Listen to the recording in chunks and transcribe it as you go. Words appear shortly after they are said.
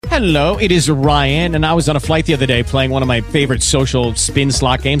Hello, it is Ryan, and I was on a flight the other day playing one of my favorite social spin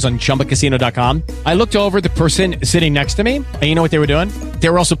slot games on ChumbaCasino.com. I looked over at the person sitting next to me, and you know what they were doing? They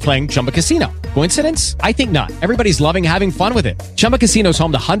were also playing Chumba Casino. Coincidence? I think not. Everybody's loving having fun with it. Chumba Casino is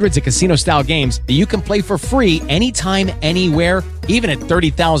home to hundreds of casino-style games that you can play for free anytime, anywhere, even at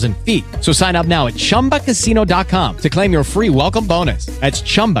 30,000 feet. So sign up now at ChumbaCasino.com to claim your free welcome bonus. That's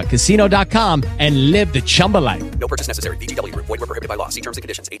ChumbaCasino.com and live the Chumba life. No purchase necessary. VGW. Void where prohibited by law. See terms and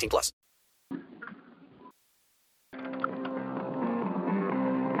conditions. 18+.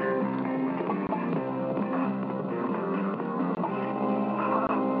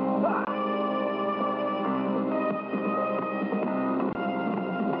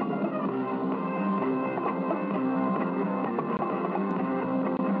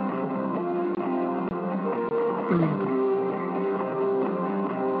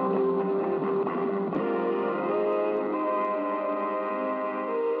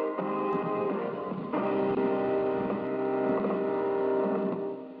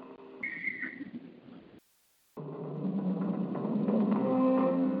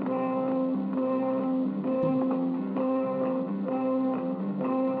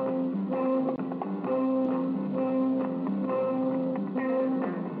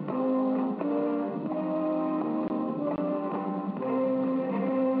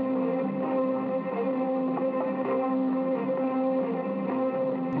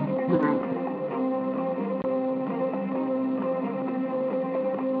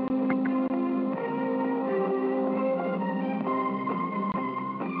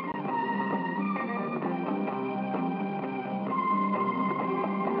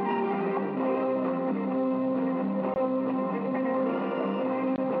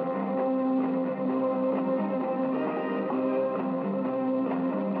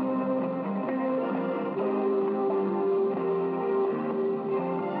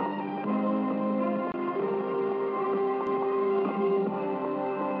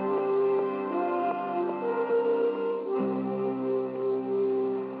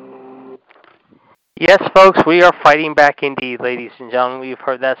 Yes, folks, we are fighting back indeed, ladies and gentlemen. We've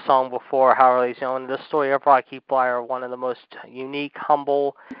heard that song before, however, ladies and gentlemen. The story of Rocky Blyer, one of the most unique,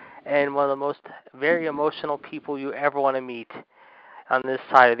 humble, and one of the most very emotional people you ever want to meet on this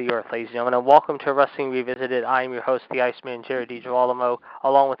side of the earth, ladies and gentlemen. And welcome to Wrestling Revisited. I am your host, the Iceman, Jared DiGirolamo,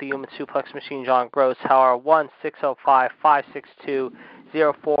 along with the Human Suplex Machine, John Gross. However, 1-605-562-0444,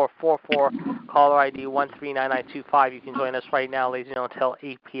 caller ID 139925. You can join us right now, ladies and gentlemen, until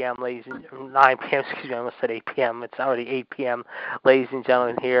 8 p.m., 9 p.m., excuse me, I almost said 8 p.m. It's already 8 p.m., ladies and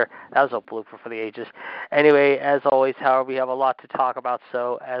gentlemen, here. That was a blooper for the ages. Anyway, as always, however, we have a lot to talk about,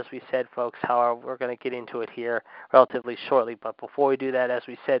 so as we said, folks, however, we're going to get into it here relatively shortly. But before we do that, as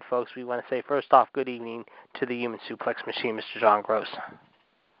we said, folks, we want to say, first off, good evening to the Human Suplex Machine, Mr. John Gross.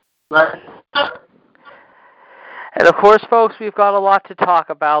 And, of course, folks, we've got a lot to talk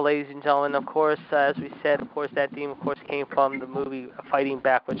about, ladies and gentlemen. Of course, as we said, of course, that theme, of course, came from the movie Fighting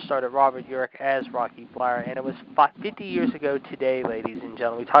Back, which started Robert Urich as Rocky Blyer. And it was 50 years ago today, ladies and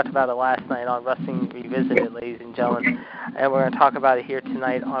gentlemen. We talked about it last night on Wrestling Revisited, ladies and gentlemen. And we're going to talk about it here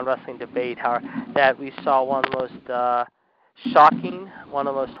tonight on Wrestling Debate, how that we saw one of the most shocking, one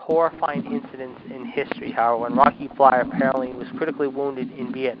of the most horrifying incidents in history, however, when Rocky Blyer apparently was critically wounded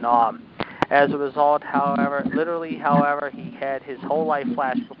in Vietnam. As a result, however, he had his whole life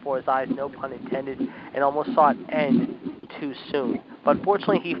flash before his eyes, no pun intended, and almost saw it end too soon. But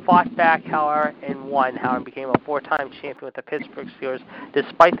fortunately, he fought back, however, and won, and became a four-time champion with the Pittsburgh Steelers,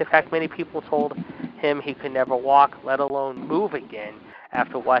 despite the fact many people told him he could never walk, let alone move again,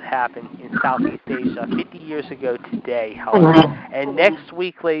 after what happened in Southeast Asia 50 years ago today, however. And next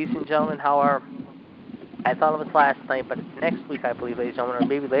week, ladies and gentlemen, however, I thought it was last night, but it's next week, I believe, ladies and gentlemen, or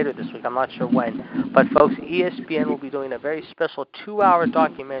maybe later this week. I'm not sure when. But, folks, ESPN will be doing a very special 2-hour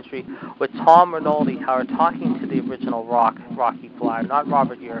documentary with Tom Rinaldi, however, talking to the original Rocky Blyer, not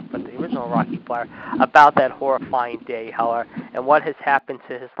Robert Urich, but the original Rocky Blyer, about that horrifying day, however, and what has happened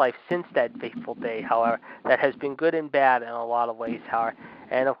to his life since that fateful day, however, that has been good and bad in a lot of ways, however.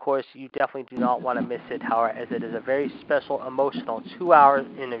 And, of course, you definitely do not want to miss it, however, as it is a very special, emotional 2-hour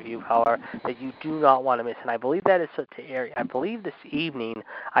interview, however, that you do not want to miss. And I believe that is set to air, I believe this evening,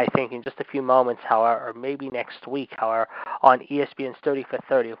 I think, in just a few moments, however, or maybe next week, however, on ESPN's 30 for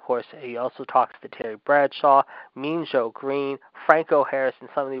 30. Of course, he also talks to Terry Bradshaw, Mean Joe Green, Franco Harris, and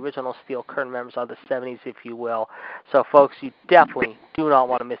some of the original Steel Curtain members of the 70s, if you will. So, folks, you definitely do not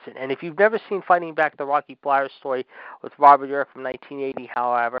want to miss it. And if you've never seen Fighting Back, the Rocky Blyer story with Robert Urich from 1980,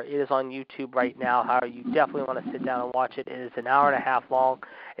 however, it is on YouTube right now. However, you definitely want to sit down and watch it. It is an hour and a half long.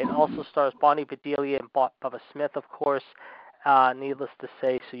 It also stars Bonnie Bedelia and Bubba Smith, of course, needless to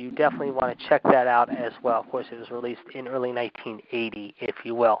say, so you definitely want to check that out as well. Of course, it was released in early 1980, if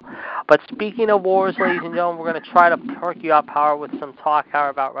you will. But speaking of wars, ladies and gentlemen, we're going to try to perk you up, Howard, with some talk,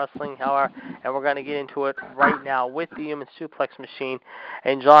 Howard, about wrestling, Howard, and we're going to get into it right now with the Human Suplex Machine.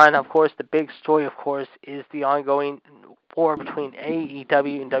 And, John, of course, the big story, of course, is the ongoing war between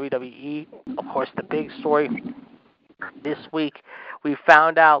AEW and WWE. Of course, the big story this week, we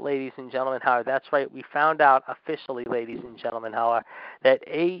found out, ladies and gentlemen, Howard, that's right, we found out officially, ladies and gentlemen, Howard, that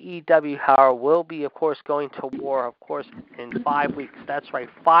AEW, Howard, will be, of course, going to war, of course, in 5 weeks. That's right,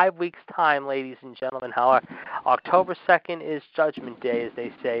 5 weeks' time, ladies and gentlemen, Howard. October 2nd is Judgment Day, as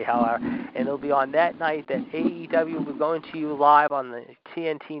they say, Howard, and it'll be on that night that AEW will be going to you live on the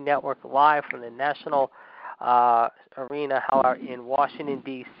TNT network, live from the National Arena, Howard, in Washington,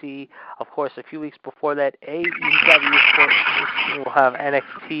 D.C. Of course, a few weeks before that, AEW, of course, will have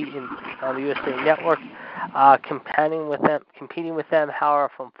NXT on the USA Network, competing with them,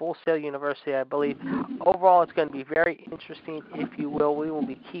 Howard, from Full Sail University, I believe. Overall, it's going to be very interesting, if you will. We will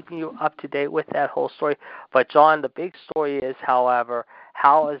be keeping you up to date with that whole story. But, John, the big story is, however,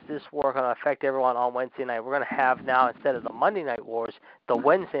 how is this war going to affect everyone on Wednesday night? We're going to have now, instead of the Monday Night Wars, the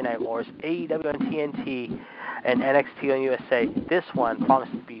Wednesday Night Wars, AEW on TNT and NXT on USA. This one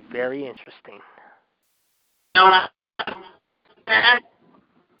promises to be very interesting.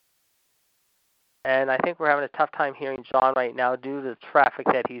 And I think we're having a tough time hearing John right now due to the traffic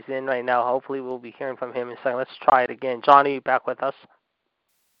that he's in right now. Hopefully we'll be hearing from him in a second. Let's try it again. John, are you back with us?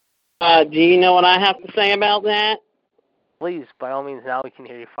 Do you know what I have to say about that? Please, by all means, now we can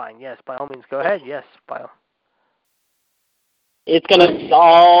hear you fine. Yes, by all means, go ahead. Yes, by all. It's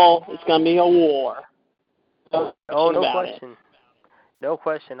gonna be a war. No question. No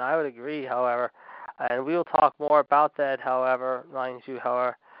question. I would agree, however. And we will talk more about that, however, mind you,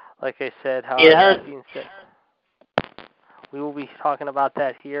 however, like I said, however, that being said, we will be talking about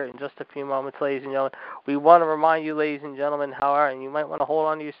that here in just a few moments, ladies and gentlemen. We want to remind you, ladies and gentlemen, however, and you might want to hold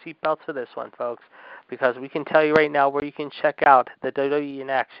on to your seatbelts for this one, folks, because we can tell you right now where you can check out the WWE in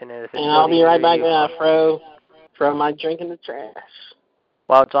action. And I'll be right back when throw my drink in the trash.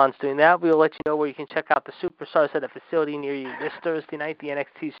 While John's doing that, we will let you know where you can check out the Superstars at a facility near you. This Thursday night, the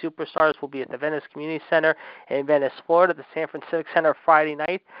NXT Superstars will be at the Venice Community Center in Venice, Florida, the Sanford Civic Center Friday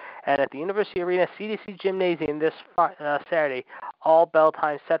night, and at the University Arena CDC Gymnasium this Saturday. All bell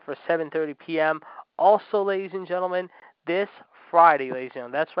times set for 7:30 p.m. Also, ladies and gentlemen, this Friday, ladies and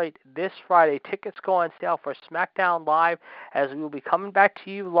gentlemen. That's right, this Friday. Tickets go on sale for SmackDown Live, as we will be coming back to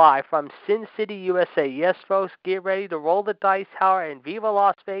you live from Sin City, USA. Yes, folks, get ready to roll the dice, Howard, and Viva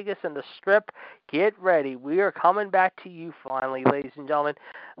Las Vegas and the Strip. Get ready. We are coming back to you finally, ladies and gentlemen.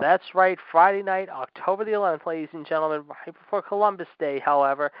 That's right, Friday night, October the 11th, ladies and gentlemen, right before Columbus Day,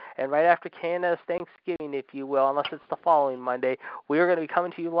 however, and right after Canada's Thanksgiving, if you will, unless it's the following Monday. We are going to be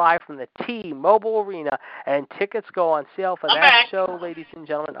coming to you live from the T-Mobile Arena, and tickets go on sale for that show, ladies and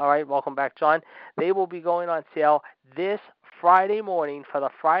gentlemen. All right, welcome back, John. They will be going on sale this Friday morning for the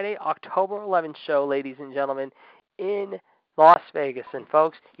Friday, October 11th show, ladies and gentlemen, in Las Vegas. And,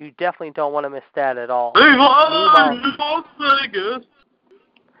 folks, you definitely don't want to miss that at all. Las Vegas.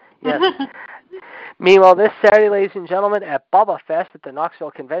 Yes. Meanwhile, this Saturday, ladies and gentlemen, at Bubba Fest at the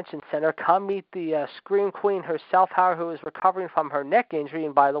Knoxville Convention Center, come meet the Scream Queen herself, Howard, who is recovering from her neck injury.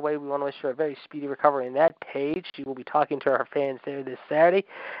 And by the way, we want to wish her a very speedy recovery in that page. She will be talking to her fans there this Saturday.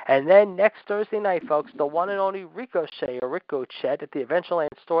 And then next Thursday night, folks, the one and only Ricochet at the Adventureland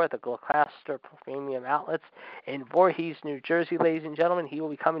store at the Gloucester Premium Outlets in Voorhees, New Jersey, ladies and gentlemen. He will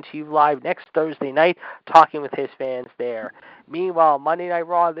be coming to you live next Thursday night, talking with his fans there. Meanwhile, Monday Night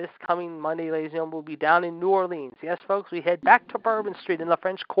Raw this coming Monday, ladies and gentlemen, will be down in New Orleans. Yes, folks, we head back to Bourbon Street in the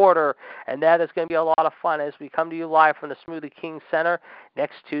French Quarter, and that is going to be a lot of fun as we come to you live from the Smoothie King Center.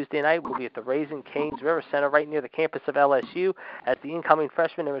 Next Tuesday night, we'll be at the Raising Cane's River Center right near the campus of LSU, as the incoming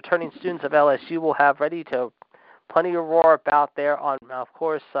freshmen and returning students of LSU will have ready to plenty of roar about there on, of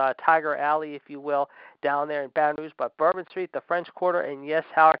course, Tiger Alley, if you will, down there in Baton Rouge. But Bourbon Street, the French Quarter, and yes,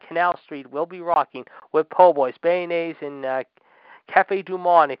 Howard, Canal Street will be rocking with po' boys, bayonets, and Cafe Du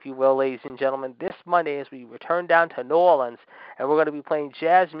Monde, if you will, ladies and gentlemen, this Monday as we return down to New Orleans. And we're going to be playing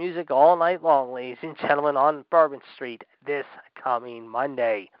jazz music all night long, ladies and gentlemen, on Bourbon Street this coming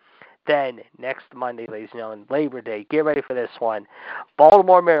Monday. Then, next Monday, ladies and gentlemen, Labor Day. Get ready for this one.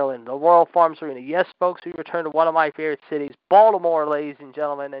 Baltimore, Maryland, the Royal Farms Arena. Yes, folks, we return to one of my favorite cities, Baltimore, ladies and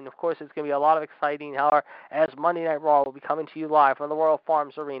gentlemen. And, of course, it's going to be a lot of exciting, however, as Monday Night Raw will be coming to you live from the Royal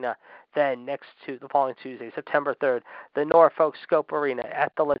Farms Arena. Then, the following Tuesday, September 3rd, the Norfolk Scope Arena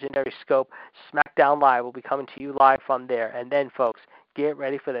at the legendary Scope. SmackDown Live will be coming to you live from there. And then, folks, get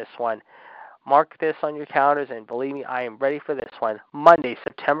ready for this one. Mark this on your calendars, and believe me, I am ready for this one. Monday,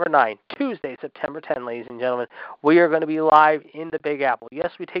 September 9, Tuesday, September 10, ladies and gentlemen. We are going to be live in the Big Apple.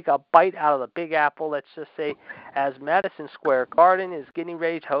 Yes, we take a bite out of the Big Apple, let's just say, as Madison Square Garden is getting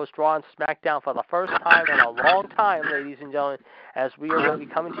ready to host Raw and SmackDown for the first time in a long time, ladies and gentlemen, as we are going to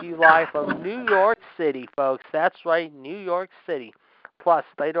be coming to you live from New York City, folks. That's right, New York City. Plus,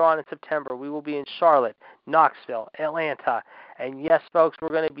 later on in September, we will be in Charlotte, Knoxville, Atlanta, and yes, folks, we're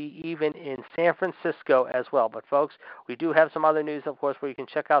going to be even in San Francisco as well. But, folks, we do have some other news, of course, where you can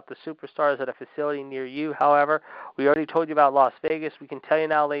check out the superstars at a facility near you. However, we already told you about Las Vegas. We can tell you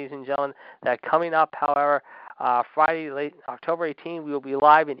now, ladies and gentlemen, that coming up, however, Friday, late October 18, we will be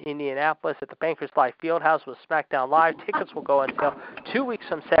live in Indianapolis at the Bankers Life Fieldhouse with SmackDown Live. Tickets will go on sale 2 weeks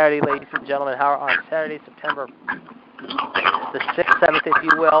from Saturday, ladies and gentlemen, however, on Saturday, September the 6th, 7th, if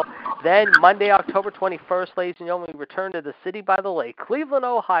you will. Then Monday, October 21st, ladies and gentlemen, we return to the city by the lake, Cleveland,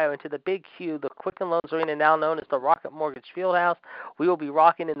 Ohio, into the Big Q, the Quicken Loans Arena, now known as the Rocket Mortgage Fieldhouse. We will be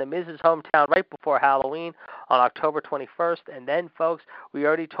rocking in the Miz's hometown right before Halloween on October 21st. And then, folks, we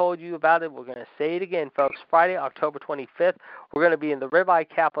already told you about it. We're going to say it again, folks. Friday, October 25th, we're going to be in the ribeye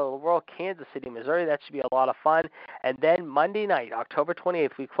capital of the world, Kansas City, Missouri. That should be a lot of fun. And then Monday night, October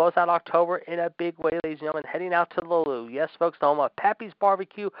 28th, we close out October in a big way, ladies and gentlemen, heading out to the Lou. Yes, folks, the home of Pappy's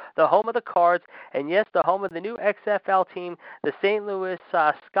Barbecue, the home of the Cards, and yes, the home of the new XFL team, the St. Louis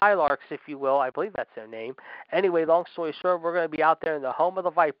Skylarks, if you will. I believe that's their name. Anyway, long story short, we're going to be out there in the home of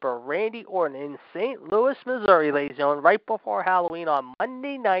the Viper, Randy Orton, in St. Louis, Missouri, ladies and gentlemen, right before Halloween on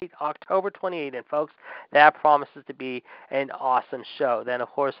Monday night, October 28th. And, folks, that promises to be an awesome show. Then, of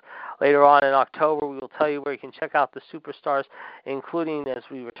course, later on in October, we will tell you where you can check out the superstars, including as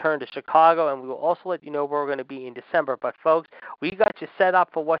we return to Chicago, and we will also let you know where we're going to be in December. But, folks, we got you set up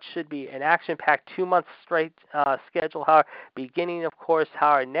for what should be an action-packed 2-month straight schedule, however, beginning, of course,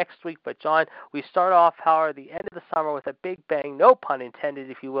 however, next week. But, John, we start off, however, the end of the summer with a big bang, no pun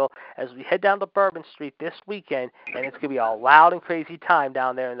intended, if you will, as we head down to Bourbon Street this weekend, and it's going to be a loud and crazy time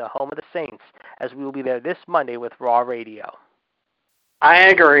down there in the home of the Saints, as we will be there this Monday with Raw Radio. I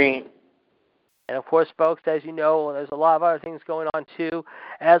agree. And, of course, folks, as you know, there's a lot of other things going on, too.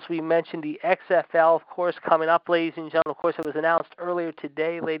 As we mentioned, the XFL, of course, coming up, ladies and gentlemen. Of course, it was announced earlier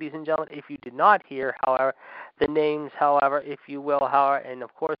today, ladies and gentlemen, if you did not hear, however, the names, however, if you will, however. And,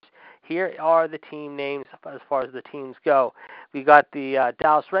 of course, here are the team names as far as the teams go. We got the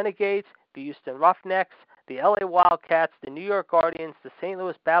Dallas Renegades, the Houston Roughnecks, the LA Wildcats, the New York Guardians, the St.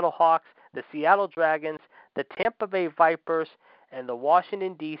 Louis Battlehawks, the Seattle Dragons, the Tampa Bay Vipers, and the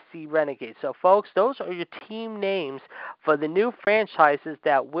Washington, D.C. Renegades. So, folks, those are your team names for the new franchises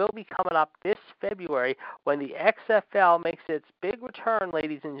that will be coming up this February when the XFL makes its big return,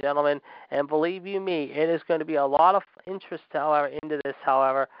 ladies and gentlemen. And believe you me, it is going to be a lot of interest, however, into this,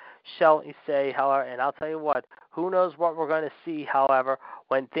 however, shall we say, however. And I'll tell you what, who knows what we're going to see, however,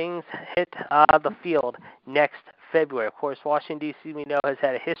 when things hit the field next February. Of course, Washington, D.C., we know, has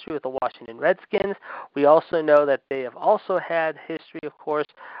had a history with the Washington Redskins. We also know that they have also had history, of course,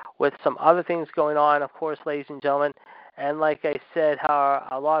 with some other things going on, of course, ladies and gentlemen. And like I said, how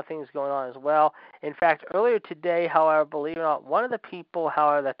a lot of things going on as well. In fact, earlier today, however, believe it or not, one of the people,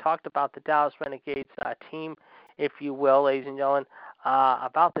 however, that talked about the Dallas Renegades team, if you will, ladies and gentlemen,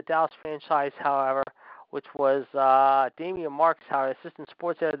 about the Dallas franchise, however, which was Damian Marks, however, assistant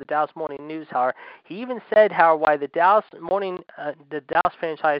sports editor of the Dallas Morning News, however. He even said, however, why the Dallas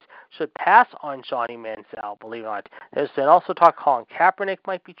franchise should pass on Johnny Manziel, believe it or not. There's been also talk Colin Kaepernick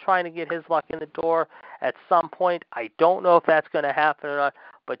might be trying to get his luck in the door at some point. I don't know if that's going to happen or not.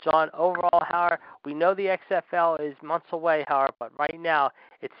 But, John, overall, however, we know the XFL is months away, however, but right now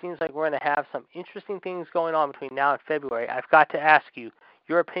it seems like we're going to have some interesting things going on between now and February. I've got to ask you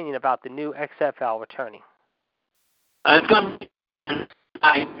your opinion about the new XFL returning. It's going to be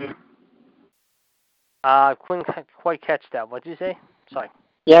Couldn't quite catch that. What did you say? Sorry.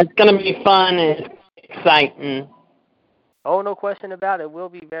 Yeah, it's going to be fun and exciting. Oh, no question about it. It will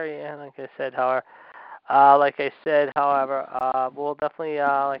be very, like I said, however, we'll definitely,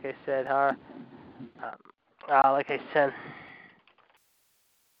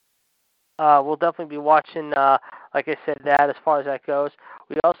 we'll definitely be watching, like I said, that as far as that goes.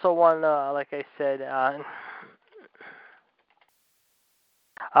 We also want, like I said,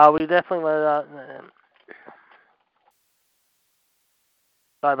 we definitely want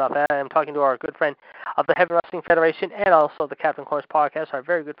sorry about that. I'm talking to our good friend of the Heavy Wrestling Federation and also the Captain Corners podcast, our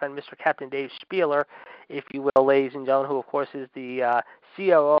very good friend, Mr. Captain Dave Spieler, if you will, ladies and gentlemen, who, of course, is the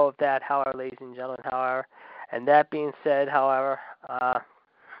COO of that, however, ladies and gentlemen, however. And that being said, however,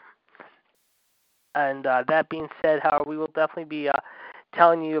 we will definitely be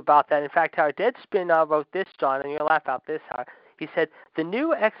telling you about that. In fact, Howard Deadspin wrote this, John, and you'll laugh about this, Howard. He said, the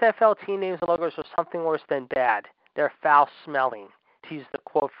new XFL team names and logos are something worse than bad. They're foul-smelling, to use the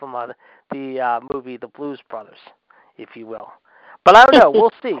quote from the movie The Blues Brothers, if you will. But I don't know.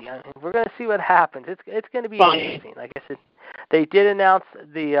 We'll see. We're going to see what happens. It's going to be interesting. Like I said, they did announce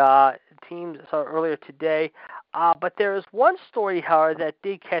the teams earlier today. But there is one story, however, that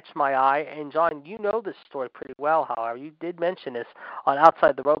did catch my eye. And, John, you know this story pretty well, however. You did mention this on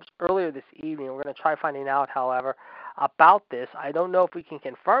Outside the Ropes earlier this evening. We're going to try finding out, however, about this. I don't know if we can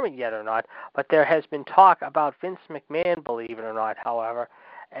confirm it yet or not, but there has been talk about Vince McMahon, believe it or not, however.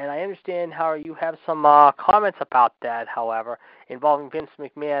 And I understand how you have some comments about that, however, involving Vince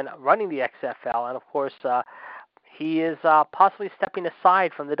McMahon running the XFL. And, of course, he is possibly stepping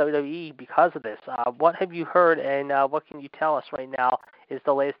aside from the WWE because of this. What have you heard, and what can you tell us right now is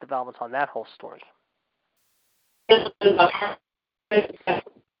the latest developments on that whole story?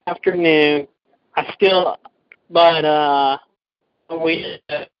 Afternoon.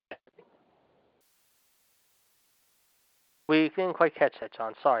 We didn't quite catch that,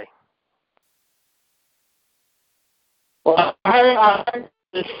 John. Sorry. Well, I heard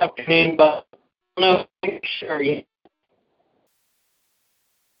this afternoon, but I don't know for sure yet.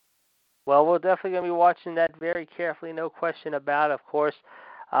 Well, we're definitely going to be watching that very carefully, no question about it. Of course,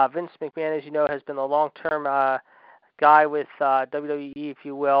 Vince McMahon, as you know, has been a long-term guy with WWE, if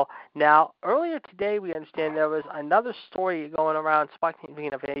you will. Now, earlier today, we understand there was another story going around,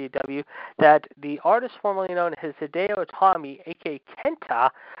 speaking of AEW, that the artist formerly known as Hideo Itami, a.k.a. Kenta,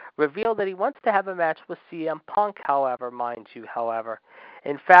 revealed that he wants to have a match with CM Punk, however, mind you, however.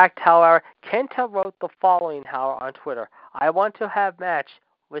 In fact, however, Kenta wrote the following, however, on Twitter: I want to have match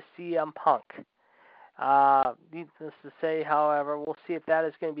with CM Punk. Needless to say, however, we'll see if that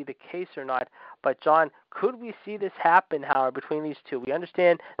is going to be the case or not. But, John, could we see this happen, however, between these two? We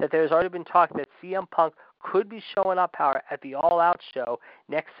understand that there's already been talk that CM Punk could be showing up, however, at the All Out show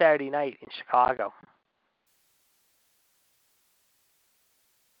next Saturday night in Chicago.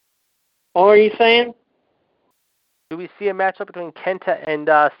 What are you saying? Do we see a matchup between Kenta and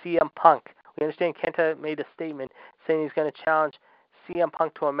CM Punk? We understand Kenta made a statement saying he's going to challenge CM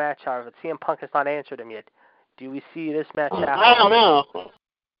Punk to a match, however. CM Punk has not answered him yet. Do we see this match happen? I don't know.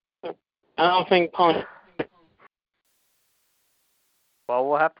 I don't think Punk. Well,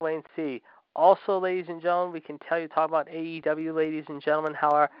 we'll have to wait and see. Also, ladies and gentlemen, we can tell you, talk about AEW, ladies and gentlemen,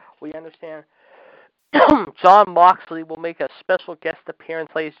 however, we understand Jon Moxley will make a special guest appearance,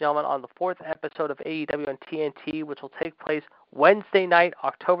 ladies and gentlemen, on the 4th episode of AEW on TNT, which will take place Wednesday night,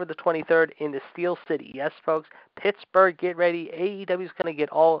 October the 23rd, in the Steel City. Yes, folks, Pittsburgh, get ready. AEW is going to get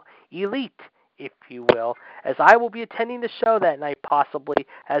all elite, if you will, as I will be attending the show that night, possibly,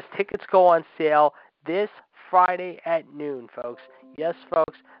 as tickets go on sale this Friday at noon, folks. Yes,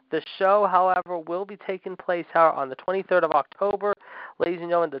 folks, the show, however, will be taking place, however, on the 23rd of October. Ladies and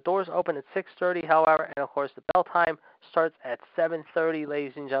gentlemen, the doors open at 6:30, however, and, of course, the bell time starts at 7:30,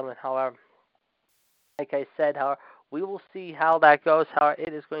 ladies and gentlemen, however. Like I said, however, we will see how that goes, however.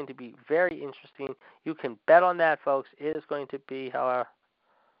 It is going to be very interesting. You can bet on that, folks. It is going to be, however.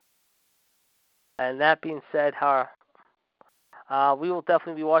 And that being said, however, we will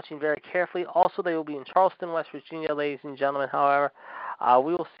definitely be watching very carefully. Also, they will be in Charleston, West Virginia, ladies and gentlemen, however.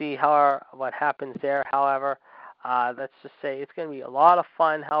 We will see, however, what happens there, however. Let's just say it's going to be a lot of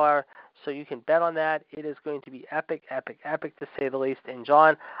fun, however, so you can bet on that. It is going to be epic, epic, epic, to say the least. And,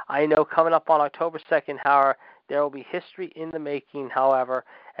 John, I know coming up on October 2nd, however, there will be history in the making, however,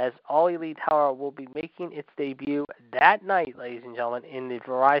 as All Elite, however, will be making its debut that night, ladies and gentlemen, in the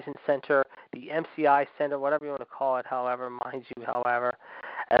Verizon Center, the MCI Center, whatever you want to call it, however, mind you, however,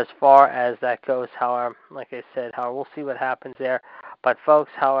 as far as that goes, however, like I said, however, we'll see what happens there. But,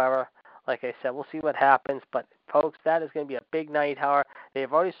 folks, however, like I said, we'll see what happens. But, folks, that is going to be a big night, however.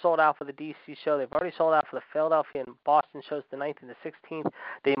 They've already sold out for the D.C. show. They've already sold out for the Philadelphia and Boston shows, the 9th and the 16th.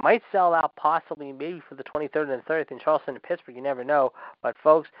 They might sell out possibly maybe for the 23rd and 30th in Charleston and Pittsburgh. You never know. But,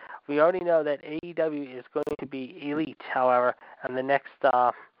 folks, we already know that AEW is going to be elite, however, in the next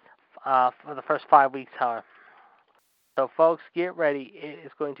for the first 5 weeks, however. So, folks, get ready. It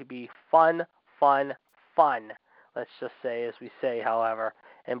is going to be fun, fun, fun. Let's just say, as we say, however.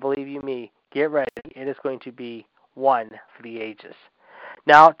 And believe you me, get ready. It is going to be one for the ages.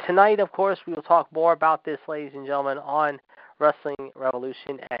 Now, tonight, of course, we will talk more about this, ladies and gentlemen, on Wrestling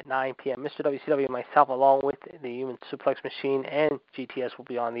Revolution at 9 p.m. Mr. WCW and myself, along with the Human Suplex Machine and GTS, will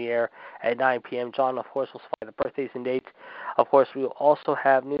be on the air at 9 p.m. John, of course, will supply the birthdays and dates Of course, we will also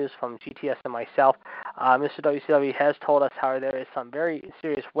have news from GTS and myself. Mr. WCW has told us how there is some very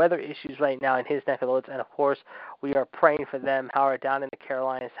serious weather issues right now in his neck of the woods, and of course, we are praying for them, however, down in the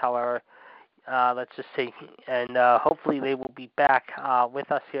Carolinas, however, let's just see, and hopefully they will be back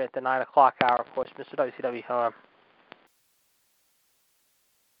with us here at the 9 o'clock hour. Of course, Mr. WCW, hold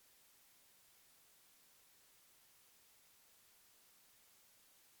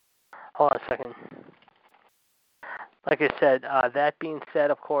on a second. Like I said, that being said,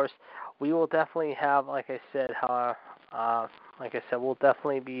 of course, we will definitely have, like I said, we'll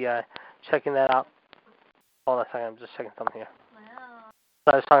definitely be checking that out. Hold on a second, I'm just checking something here.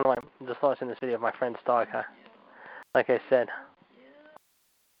 So I was talking to just watching this video of my friend's dog. Like I said.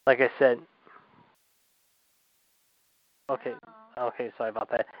 Okay, sorry about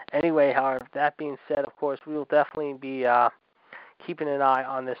that. Anyway, however, that being said, of course, we will definitely be keeping an eye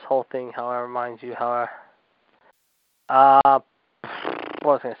on this whole thing. However, mind you, what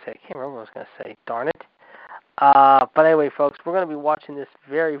was I going to say? I can't remember what I was going to say. Darn it. But anyway, folks, we're going to be watching this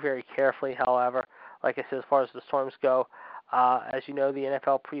very, very carefully. However, like I said, as far as the storms go, as you know, the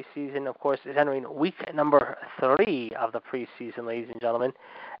NFL preseason, of course, is entering week number 3 of the preseason, ladies and gentlemen.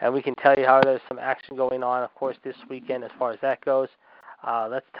 And we can tell you how there's some action going on, of course, this weekend as far as that goes.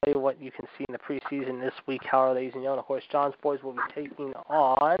 Let's tell you what you can see in the preseason this week, however, ladies and gentlemen. Of course, John's boys will be taking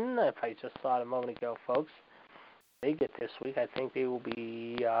on, if I just saw it a moment ago, folks, they get this week. I think they will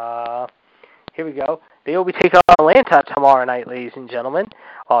be, here we go. They will be taking on Atlanta tomorrow night, ladies and gentlemen.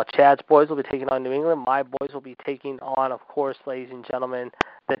 While Chad's boys will be taking on New England. My boys will be taking on, of course, ladies and gentlemen,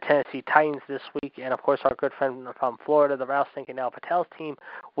 the Tennessee Titans this week. And, of course, our good friend from Florida, the Rouse Sink and Al Patel's team,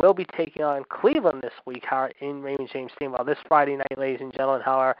 will be taking on Cleveland this week, however, in Raymond James Stadium. While this Friday night, ladies and gentlemen,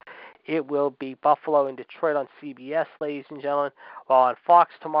 however, it will be Buffalo and Detroit on CBS, ladies and gentlemen. While on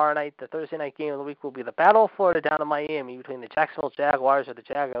Fox tomorrow night, the Thursday night game of the week will be the Battle of Florida down in Miami between the Jacksonville Jaguars, or the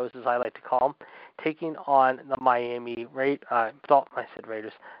Jagos, as I like to call them, taking on the Miami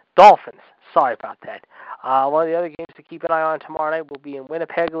Dolphins. Sorry about that. One of the other games to keep an eye on tomorrow night will be in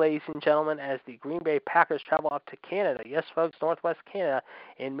Winnipeg, ladies and gentlemen, as the Green Bay Packers travel up to Canada. Yes, folks, Northwest Canada,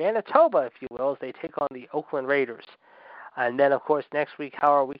 in Manitoba, if you will, as they take on the Oakland Raiders. And then, of course, next week,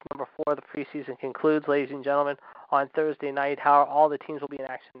 however, week number 4 of the preseason concludes, ladies and gentlemen, on Thursday night. However, all the teams will be in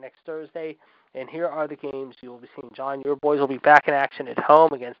action next Thursday. And here are the games you will be seeing. John, your boys will be back in action at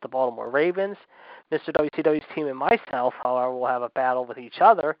home against the Baltimore Ravens. Mr. WCW's team and myself, however, will have a battle with each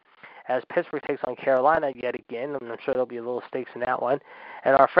other as Pittsburgh takes on Carolina yet again. I'm sure there'll be a little stakes in that one.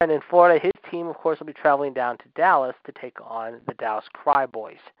 And our friend in Florida, his team, of course, will be traveling down to Dallas to take on the Dallas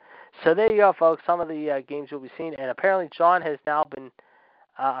Cryboys. So there you go, folks, some of the games you'll be seeing. And apparently John has now been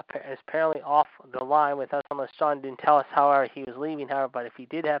is apparently off the line with us, unless John didn't tell us, however, he was leaving, however, but if he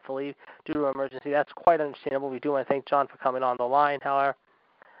did have to leave due to an emergency, that's quite understandable. We do want to thank John for coming on the line, however.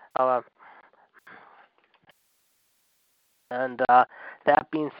 And that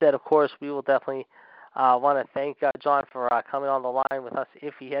being said, of course, we will definitely want to thank John for coming on the line with us.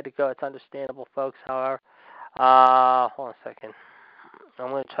 If he had to go, it's understandable, folks, however. Hold on a second. I'm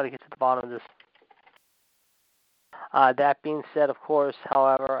going to try to get to the bottom of this. That being said, of course,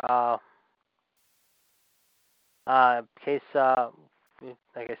 however, in case,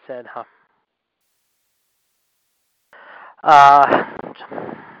 like I said,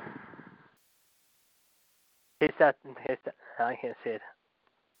 in case that, I can't see it.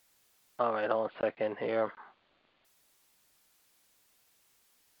 All right, hold on a second here.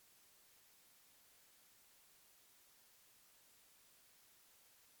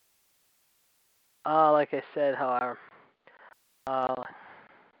 Like I said, however,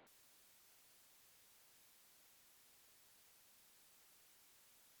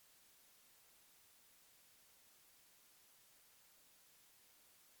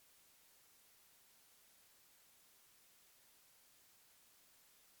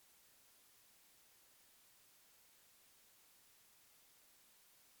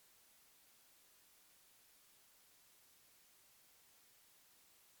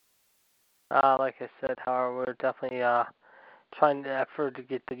 like I said, however, we're definitely trying to effort to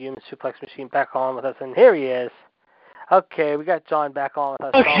get the human suplex machine back on with us, and here he is. Okay, we got John back on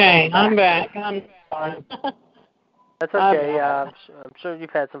with us. Okay, I'm back. I'm sorry. That's okay. I'm sure you've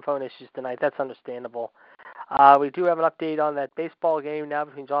had some phone issues tonight. That's understandable. We do have an update on that baseball game now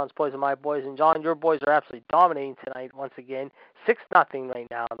between John's boys and my boys. And John, your boys are absolutely dominating tonight once again. 6-0 right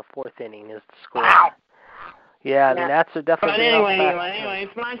now in the 4th inning is the score. Wow. Yeah, the Nats are definitely. But anyway,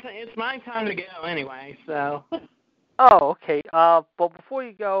 it's my time to go anyway. So. Oh, okay. But before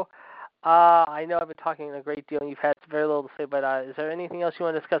you go, I know I've been talking a great deal, and you've had very little to say, but is there anything else you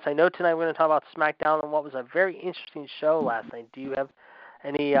want to discuss? I know tonight we're going to talk about SmackDown and what was a very interesting show last night. Do you have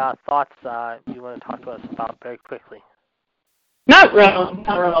any thoughts you want to talk to us about very quickly? Not really.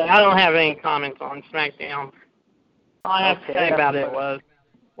 Not really. I don't have any comments on SmackDown. All I have to say about it was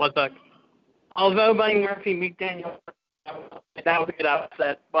although Buddy Murphy beat Daniel, that was a good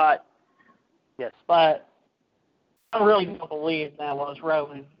upset, but yes, but I really don't believe that was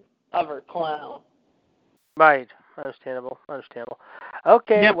Roman's other clown. Right. Understandable.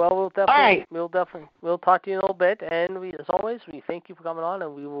 Okay. Yep. Well, we'll right. talk to you in a little bit, and as always, we thank you for coming on,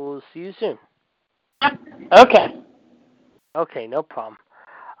 and we will see you soon. Okay. Okay. No problem.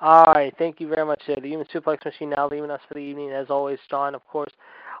 All right. Thank you very much. The Human Suplex Machine now leaving us for the evening. As always, John, of course,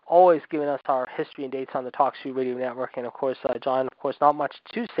 always giving us our history and dates on the TalkShoe Radio Network. And, of course, John, of course, not much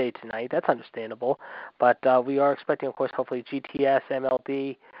to say tonight. That's understandable. But we are expecting, of course, hopefully GTS,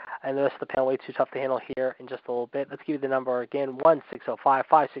 MLD, and the rest of the panel way too tough to handle here in just a little bit. Let's give you the number again,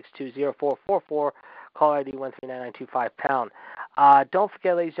 1-605-562-0444. Call ID 139-925-pound. Don't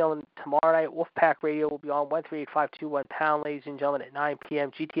forget, ladies and gentlemen, tomorrow night, Wolfpack Radio will be on 138-521-pound, ladies and gentlemen, at 9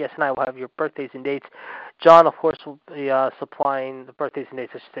 p.m. GTS and I will have your birthdays and dates. John, of course, will be supplying the birthdays and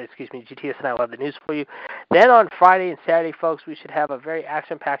dates. GTS and I will have the news for you. Then on Friday and Saturday, folks, we should have a very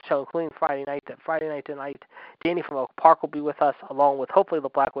action-packed show, including Friday night. That Friday night tonight, Danny from Oak Park will be with us, along with hopefully the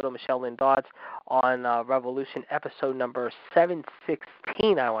Black Widow, Michelle Lynn Dodds, on Revolution episode number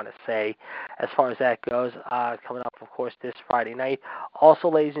 716, I want to say, as far as that goes, coming up, of course, this Friday night. Also,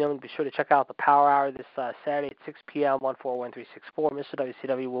 ladies and gentlemen, be sure to check out the Power Hour this Saturday at 6 p.m., 141364. Mr.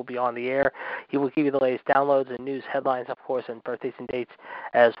 WCW will be on the air. He will give you the latest downloads and news headlines, of course, and birthdays and dates,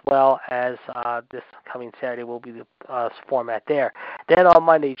 as well as this coming Saturday will be the format there. Then on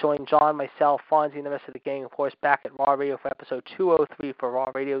Monday, join John, myself, Fonzie, and the rest of the gang, of course, back at Raw Radio for episode 203 for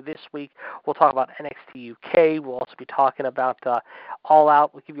Raw Radio. This week, we'll talk about NXT UK. We'll also be talking about All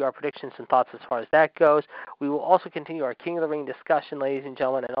Out. We'll give you our predictions and thoughts as far as that goes. We will also continue our King of the Ring discussion, ladies and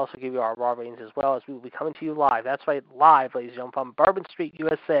gentlemen, and also give you our Raw ratings as well, as we will be coming to you live. That's right, live, ladies and gentlemen, from Bourbon Street,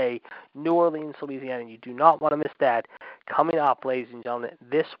 USA, New Orleans, Louisiana. You do not want to miss that. Coming up, ladies and gentlemen,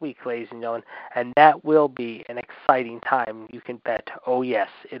 this week, ladies and gentlemen, and that will be an exciting time, you can bet. Oh, yes,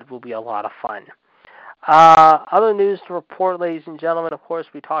 it will be a lot of fun. Other news to report, ladies and gentlemen, of course,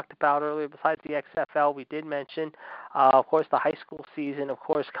 we talked about earlier, besides the XFL, we did mention, of course, the high school season, of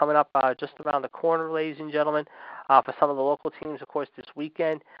course, coming up just around the corner, ladies and gentlemen, for some of the local teams, of course, this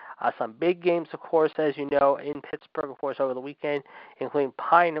weekend. Some big games, of course, as you know, in Pittsburgh, of course, over the weekend, including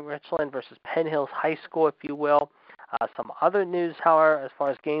Pine Richland versus Penn Hills High School, if you will. Some other news, however, as far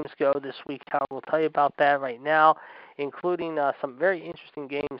as games go this week, however, we'll tell you about that right now, including some very interesting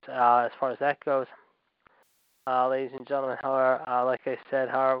games as far as that goes. Ladies and gentlemen, however, like I said,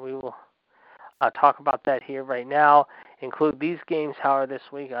 however, we will talk about that here right now. Include these games, however, this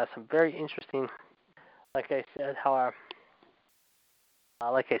week. Some very interesting, like I said, however,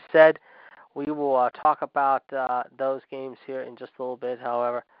 we will talk about those games here in just a little bit,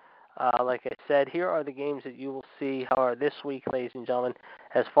 however. Like I said, here are the games that you will see, however, this week, ladies and gentlemen,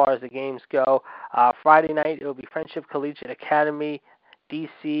 as far as the games go. Friday night, it will be Friendship Collegiate Academy,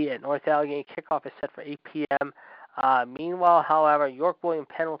 DC at North Allegheny. Kickoff is set for 8 p.m. Meanwhile, however, York William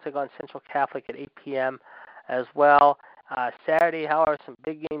Penn will take on Central Catholic at 8 p.m. as well. Saturday, however, some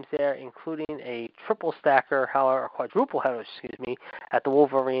big games there, including a triple stacker, however, or quadruple header, at the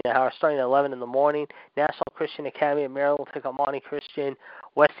Wolverine, however, starting at 11 in the morning. National Christian Academy of Maryland will take on Monty Christian.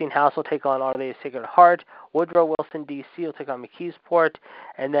 Westinghouse will take on Our Lady of Sacred Heart. Woodrow Wilson, D.C. will take on McKeesport.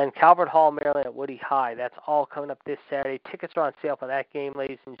 And then Calvert Hall, Maryland at Woody High. That's all coming up this Saturday. Tickets are on sale for that game,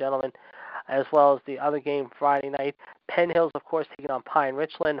 ladies and gentlemen, as well as the other game Friday night. Penn Hills, of course, taking on Pine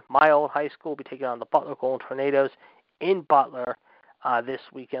Richland. My old high school will be taking on the Butler Golden Tornadoes in Butler this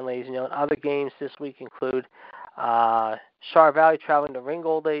weekend, ladies and gentlemen. Other games this week include Char Valley traveling to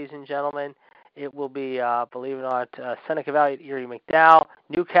Ringgold, ladies and gentlemen. It will be, believe it or not, Seneca Valley at Erie McDowell.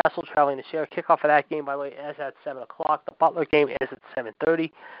 Newcastle traveling to Share. Kickoff of that game, by the way, is at 7 o'clock. The Butler game is at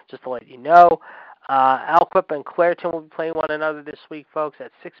 7:30, just to let you know. Alquip and Clareton will be playing one another this week, folks,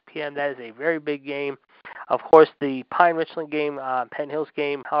 at 6 p.m. That is a very big game. Of course, the Pine Richland game, Penn Hills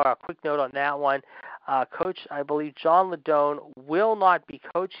game, however, a quick note on that one. Coach, I believe John Ladone will not be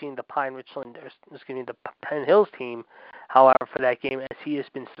coaching the the Penn Hills team, however, for that game, as he has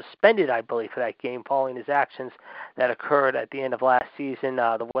been suspended, I believe, for that game following his actions that occurred at the end of last season.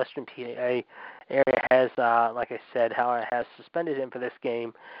 The Western PA area has, like I said, however, has suspended him for this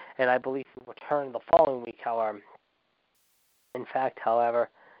game, and I believe he will return the following week, however. In fact, however,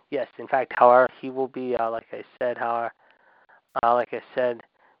 he will be, like I said,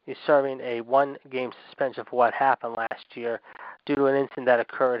 He's serving a one-game suspension for what happened last year due to an incident that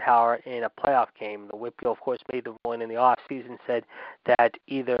occurred, however, in a playoff game. The WPO, of course, made the ruling in the offseason, said that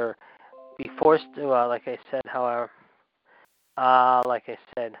either be forced to, like I said, however, like I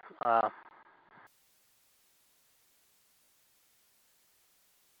said,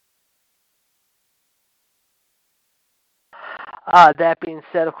 that being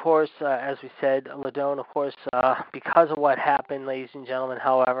said, of course, as we said, Ladone, of course, because of what happened, ladies and gentlemen,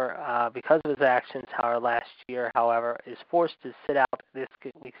 however, because of his actions, however, last year, however, is forced to sit out this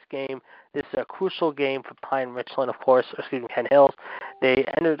week's game. This is a crucial game for Pine Richland, of course, Penn Hills. They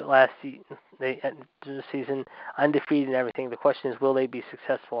entered last season. They entered the season undefeated and everything. The question is, will they be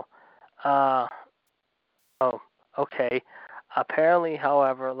successful? Oh, okay. Apparently,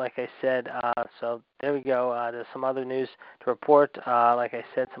 however, like I said, so there we go. There's some other news to report. Like I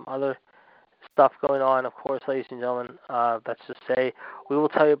said, some other stuff going on. Of course, ladies and gentlemen, let's just say we will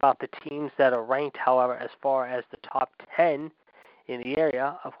tell you about the teams that are ranked, however, as far as the top 10 in the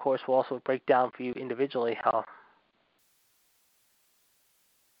area. Of course, we'll also break down for you individually how.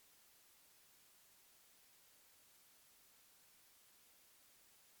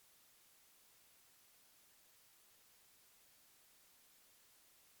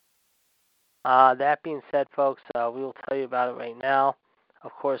 That being said, folks, we will tell you about it right now.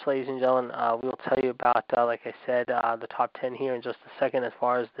 Of course, ladies and gentlemen, we will tell you about, like I said, the top 10 here in just a second as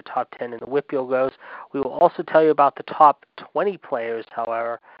far as the top 10 in the WPO goes. We will also tell you about the top 20 players,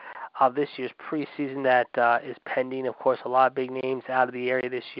 however, of this year's preseason that is pending. Of course, a lot of big names out of the area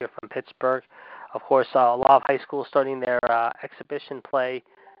this year from Pittsburgh. Of course, a lot of high schools starting their exhibition play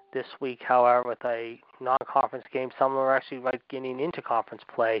this week, however, with a non-conference game. Some are actually right getting into conference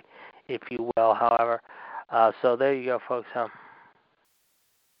play, if you will, however. So there you go, folks.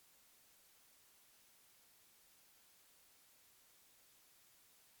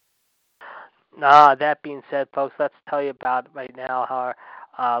 That being said, folks, let's tell you about right now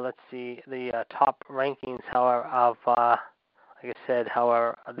how, let's see, the top rankings, however, of, like I said,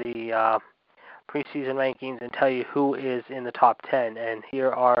 however, the preseason rankings and tell you who is in the top 10. And here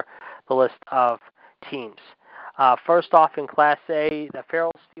are the list of teams. First off, in Class A, the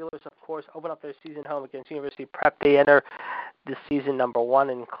Farrell Steelers, of course, open up their season home against University Prep. They enter this season number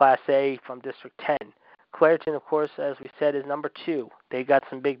 1 in Class A from District 10. Clareton, of course, as we said, is number 2. They got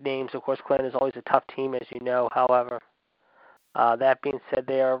some big names. Of course, Clareton is always a tough team, as you know. However, that being said,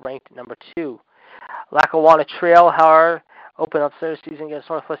 they are ranked number 2. Lackawanna Trail, however, opened up their season against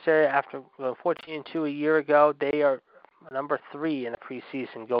Northwest area after 14-2 a year ago. They are number 3 in the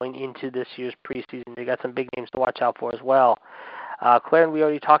preseason going into this year's preseason. They got some big names to watch out for as well. Clarendon, we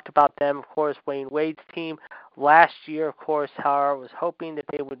already talked about them. Of course, Wayne Wade's team last year, of course, however, was hoping that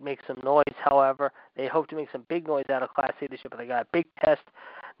they would make some noise. However, they hoped to make some big noise out of Class A this year, but they got a big test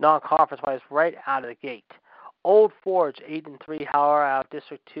non-conference-wise right out of the gate. Old Forge, 8-3, however, out of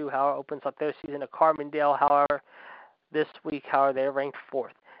District 2, however, opens up their season at Carbondale, however, this week, however, they're ranked 4th.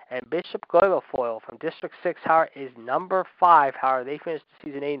 And Bishop Guilfoyle from District 6, however, is number 5. However, they finished the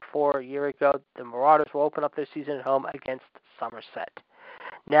season 8-4 a year ago. The Marauders will open up their season at home against Somerset.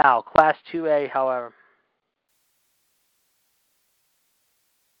 Now, Class 2A, however.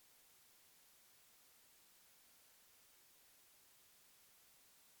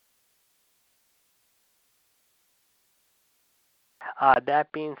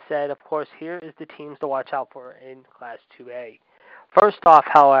 That being said, of course, here is the teams to watch out for in Class 2A. First off,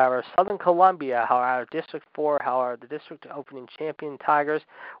 however, Southern Columbia, however, District 4, however, the district opening champion Tigers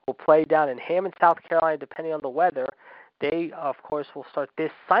will play down in Hammond, South Carolina, depending on the weather. They, of course, will start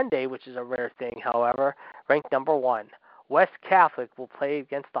this Sunday, which is a rare thing, however, ranked number 1. West Catholic will play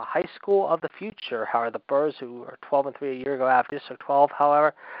against the High School of the Future, however, the Burrs, who are 12-3 a year ago out of District 12,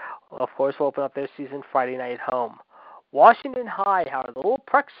 however, of course, will open up their season Friday night at home. Washington High, however, the Little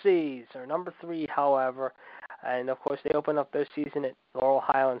Prexies are number 3, however, and of course they open up their season at Laurel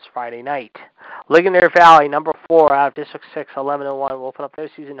Highlands Friday night. Ligonier Valley, number 4, out of District 6, 11-1, will open up their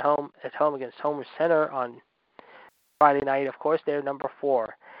season at home against Homer Center on Friday night. Of course, they're number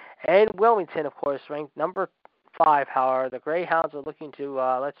 4. And Wilmington, of course, ranked number 5. However, the Greyhounds are looking to,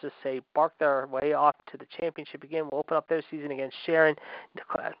 let's just say, bark their way off to the championship again. Will open up their season against Sharon,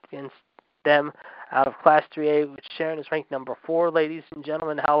 against them out of Class 3A, which Sharon is ranked number 4, ladies and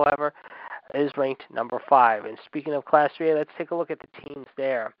gentlemen, however, is ranked number 5. And speaking of Class 3A, let's take a look at the teams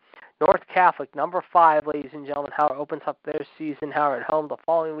there. North Catholic, number 5, ladies and gentlemen, however, opens up their season, however, at home the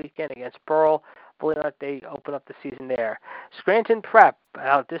following weekend against Burrell. Believe it or not, they open up the season there. Scranton Prep,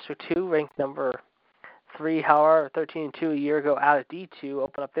 out of District 2, ranked number 3, however, 13-2 a year ago out of D2,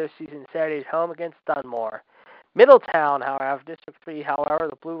 open up their season Saturday at home against Dunmore. Middletown, however, District 3, however,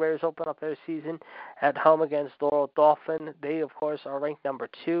 the Blue Raiders open up their season at home against Laurel Dolphin. They, of course, are ranked number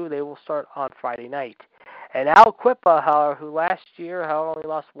 2. They will start on Friday night. And Aliquippa, however, who last year, however, only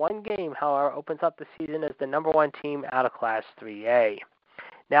lost one game, however, opens up the season as the number 1 team out of Class 3A.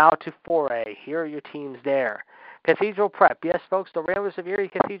 Now to 4A. Here are your teams there. Cathedral Prep. Yes, folks, the Ramblers of Erie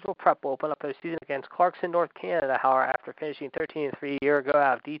Cathedral Prep will open up their season against Clarkson, North Canada, however, after finishing 13-3 a year ago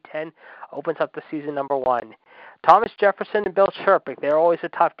out of D10, opens up the season number 1. Thomas Jefferson and Bill Sherpick, they're always a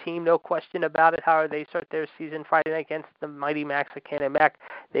tough team, no question about it. However, they start their season Friday night against the Mighty Macs of Canemek.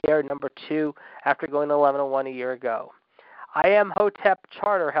 They are number 2 after going 11-1 a year ago. I am Hotep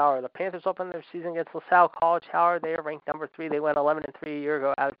Charter, however. The Panthers opened their season against LaSalle College, however. They are ranked number 3. They went 11-3 a year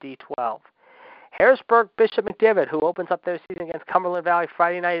ago out of D12. Harrisburg Bishop McDivitt, who opens up their season against Cumberland Valley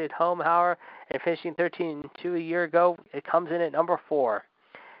Friday night at home, however, and finishing 13-2 a year ago, it comes in at number 4.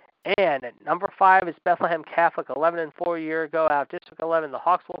 And at number 5 is Bethlehem Catholic, 11-4 a year ago out of District 11. The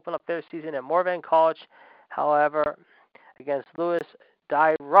Hawks will open up their season at Morvan College, however, against Lewis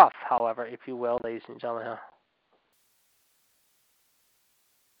Die Rough, however, if you will, ladies and gentlemen.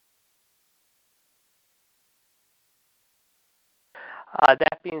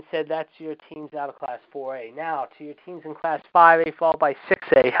 That being said, that's your teams out of Class 4A. Now, to your teams in Class 5A, followed by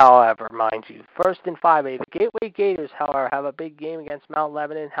 6A, however, mind you. First in 5A, the Gateway Gators, however, have a big game against Mount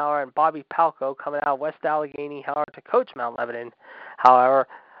Lebanon, however, and Bobby Palco coming out of West Allegheny, however, to coach Mount Lebanon. However,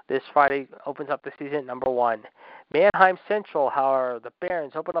 this Friday opens up the season at number 1. Manheim Central, however, the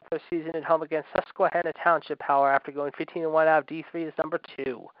Barons open up their season at home against Susquehanna Township, however, after going 15-1 out of D3 is number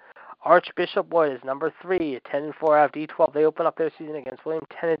 2. Archbishop Wood is number 3 at 10-4 out of D12. They open up their season against William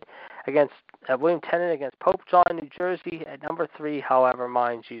Tennant against Pope John, New Jersey at number 3. However,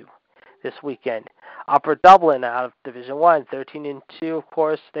 mind you, this weekend. Upper Dublin out of Division 1, 13-2. Of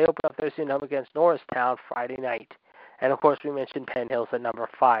course, they open up their season home against Norristown Friday night. And of course, we mentioned Penn Hills at number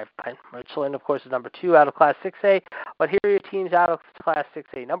 5. Richland, of course, is number 2 out of Class 6A. But here are your teams out of Class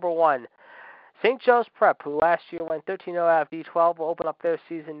 6A. Number 1. St. Joe's Prep, who last year went 13-0 out of D12, will open up their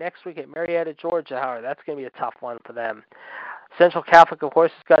season next week at Marietta, Georgia. However, that's going to be a tough one for them. Central Catholic, of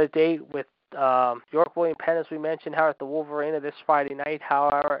course, has got a date with York William Penn, as we mentioned, at the Wolverina this Friday night.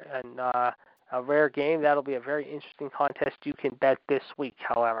 However, and a rare game. That'll be a very interesting contest you can bet this week,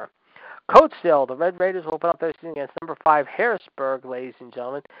 however. Coatesville, the Red Raiders will open up their season against number 5 Harrisburg, ladies and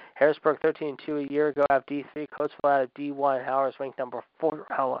gentlemen. Harrisburg 13-2 a year ago out of D3. Coatesville out of D1. However, is ranked number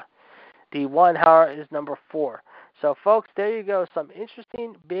 4. D1, however, is number 4. So, folks, there you go. Some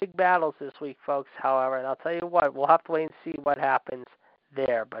interesting big battles this week, folks, however. And I'll tell you what, we'll have to wait and see what happens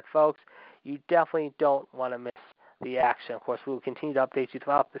there. But, folks, you definitely don't want to miss the action. Of course, we will continue to update you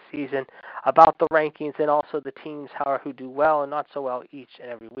throughout the season about the rankings and also the teams, however, who do well and not so well each and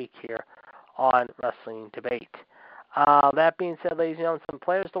every week here on Wrestling Debate. That being said, ladies and gentlemen, some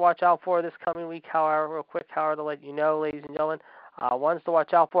players to watch out for this coming week, however, real quick, however, to let you know, ladies and gentlemen. Ones to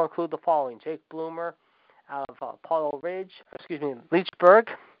watch out for include the following: Jake Bloomer out of Leechburg.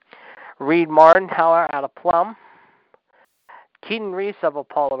 Reed Martin, however, out of Plum. Keaton Reese of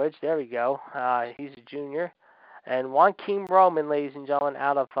Apollo Ridge, there we go. He's a junior. And Joaquin Roman, ladies and gentlemen,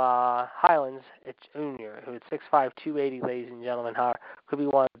 out of Highlands, it's junior, who is 6'5", 280, ladies and gentlemen. However, could be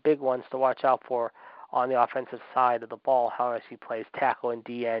one of the big ones to watch out for on the offensive side of the ball, however, as he plays tackle and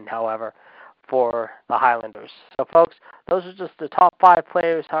DN, however, for the Highlanders. So, folks, those are just the top 5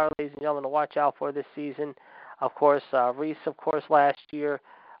 players, however, ladies and gentlemen, to watch out for this season. Of course, Reese, of course, last year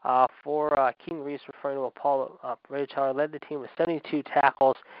for Keaton Reese, referring to Apollo Ridge, however, led the team with 72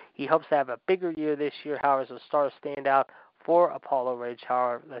 tackles. He hopes to have a bigger year this year, however, as a star standout for Apollo Ridge.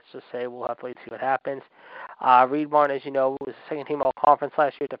 However, let's just say we'll have to wait to see what happens. Reed Martin, as you know, was the second team all-conference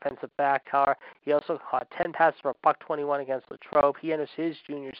last year, defensive back. However, he also caught 10 passes for $121 against Latrobe. He enters his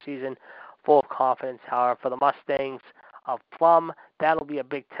junior season full of confidence. However, for the Mustangs of Plum, that'll be a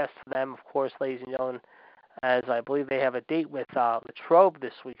big test for them, of course, ladies and gentlemen, as I believe they have a date with Latrobe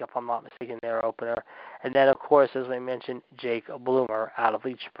this week, if I'm not mistaken, their opener. And then, of course, as we mentioned, Jake Bloomer out of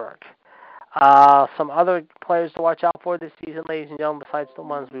Leechburg. Some other players to watch out for this season, ladies and gentlemen, besides the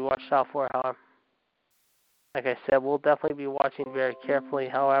ones we watched out for, however. Like I said, we'll definitely be watching very carefully,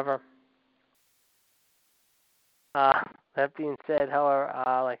 however. That being said, however,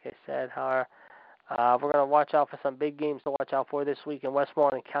 we're going to watch out for some big games to watch out for this week in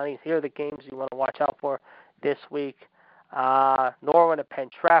Westmoreland County. Here are the games you want to watch out for this week. Norwin at Penn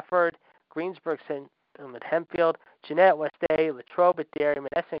Trafford, Greensburg at Hempfield, Jeanette West A, Latrobe at Dairy,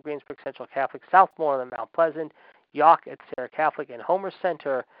 Menneson at Greensburg Central Catholic, Southmoreland Mount Pleasant, York at Sarah Catholic, and Homer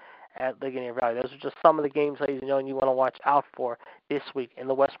Center at Ligonier Valley. Those are just some of the games, ladies and gentlemen, you want to watch out for this week in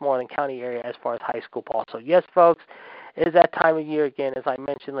the Westmoreland County area as far as high school ball. So, yes, folks, it is that time of year again, as I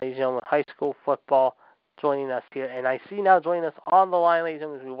mentioned, ladies and gentlemen, high school football joining us here. And I see now joining us on the line, ladies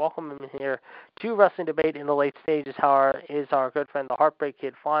and gentlemen, as we welcome him here to Wrestling Debate in the late stages, however, is our good friend, the Heartbreak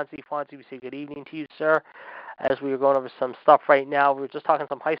Kid, Fonzie. Fonzie, we say good evening to you, sir. As we were going over some stuff right now, we were just talking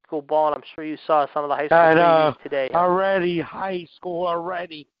some high school ball, and I'm sure you saw some of the high school previews today. Already, high school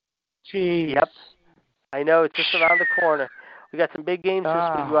already. Jeez. Yep. I know, it's just around the corner. We got some big games this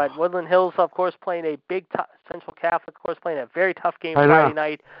week. We got Woodland Hills, of course, playing a big Central Catholic, of course, playing a very tough game Friday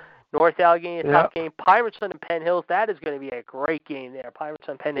night. North Allegheny, a tough game. Pirates and Penn Hills, that is going to be a great game there. Pirates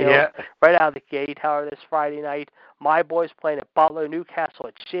and Penn Hills right out of the gate, however, this Friday night. My boys playing at Butler, Newcastle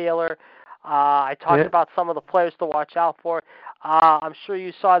at Shaler. I talked about some of the players to watch out for. I'm sure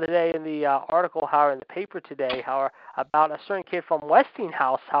you saw today in the article, however, in the paper today, however, about a certain kid from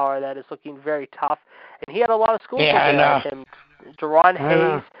Westinghouse, however, that is looking very tough. And he had a lot of schools at him. Jerron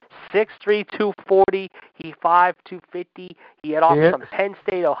Hayes, 6'3", 240. He 5', 250. He had offers from Penn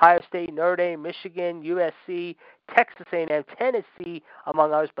State, Ohio State, Notre Dame, Michigan, USC, Texas A&M, Tennessee,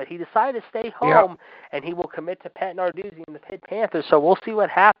 among others. But he decided to stay home, and he will commit to Pat Narduzzi and the Pitt Panthers. So we'll see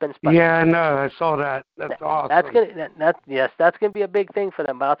what happens. But I saw that. That's awesome. That's gonna be a big thing for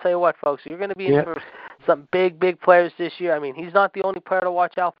them. But I'll tell you what, folks, you're going to be in for some big players this year. I mean, he's not the only player to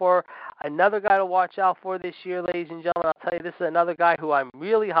watch out for. Another guy to watch out for this year, ladies and gentlemen, I'll tell you, this is another guy who I'm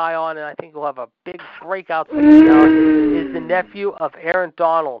really high on, and I think will have a big breakout season, is the nephew of Aaron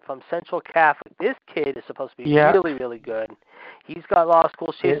Donald from Central Catholic. This kid is supposed to be really, really good. He's got law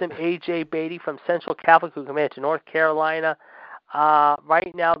school. Chasing A.J. Beatty from Central Catholic, who committed to North Carolina.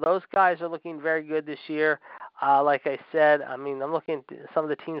 Right now, those guys are looking very good this year. Like I said, I mean, I'm looking at some of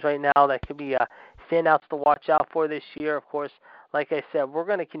the teams right now that could be standouts to watch out for this year. Of course, like I said, we're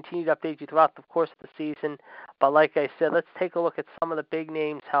going to continue to update you throughout the course of the season. But like I said, let's take a look at some of the big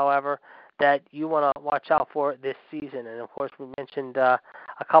names, however, that you want to watch out for this season. And, of course, we mentioned a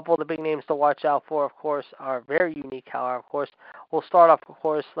couple of the big names to watch out for, of course, are very unique, however. Of course, we'll start off, of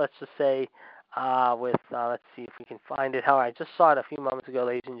course, let's just say, with, let's see if we can find it. However, I just saw it a few moments ago,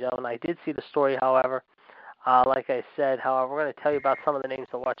 ladies and gentlemen. I did see the story, however. Like I said, however, we're going to tell you about some of the names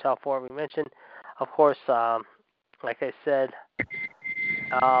to watch out for. We mentioned, of course, like I said,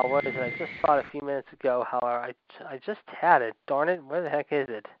 what is it? I just saw it a few minutes ago. However, I just had it. Darn it, where the heck is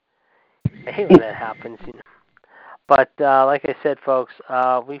it? I hate when that happens. You know. But like I said, folks,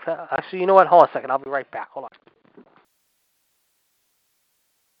 we've actually, you know what? Hold on a second. I'll be right back. Hold on.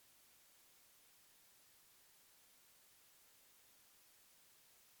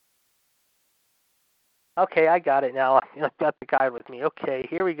 Okay, I got it now. I've got the guide with me. Okay,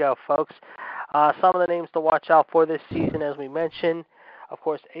 here we go, folks. Some of the names to watch out for this season, as we mentioned. Of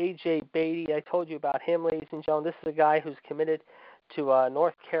course, A.J. Beatty. I told you about him, ladies and gentlemen. This is a guy who's committed to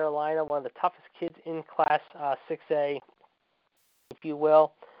North Carolina, one of the toughest kids in Class 6A, if you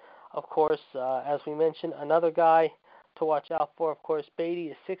will. Of course, as we mentioned, another guy to watch out for, of course, Beatty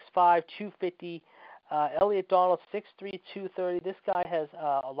is 6'5", 250. Elliot Donald, 6'3", 230. This guy has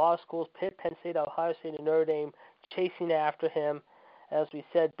a lot of schools, Pitt, Penn State, Ohio State, and Notre Dame, chasing after him. As we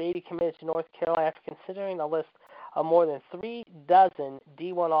said, Beatty committed to North Carolina after considering a list of more than 3 dozen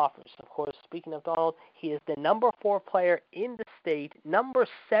D1 offers. Of course, speaking of Donald, he is the number 4 player in the state, number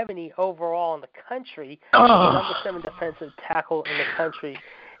 70 overall in the country, number 7 defensive tackle in the country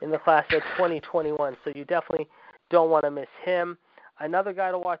in the class of 2021. So you definitely don't want to miss him. Another guy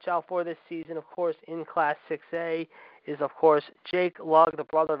to watch out for this season, of course, in Class 6A is, of course, Jake Lugg, the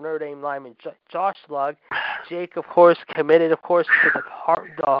brother of Notre Dame lineman Josh Lugg. Jake, of course, committed, of course, to the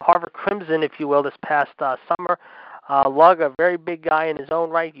Harvard Crimson, if you will, this past summer. Lugg, a very big guy in his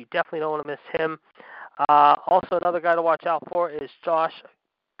own right. You definitely don't want to miss him. Also, another guy to watch out for is Josh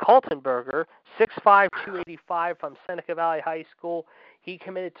Kaltenberger, 6'5", 285 from Seneca Valley High School. He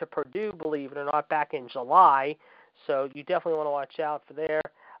committed to Purdue, believe it or not, back in July. So you definitely want to watch out for there.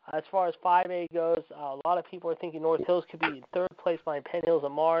 As far as 5A goes, a lot of people are thinking North Hills could be in third place behind Penn Hills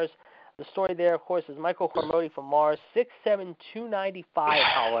and Mars. The story there, of course, is Michael Cormody from Mars, 6'7", 295,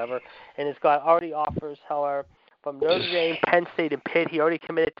 however, and has got already offers, however, from Notre Dame, Penn State, and Pitt. He already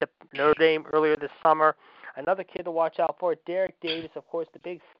committed to Notre Dame earlier this summer. Another kid to watch out for, Derek Davis, of course, the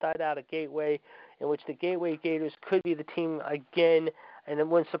big stud out of Gateway, in which the Gateway Gators could be the team again. And it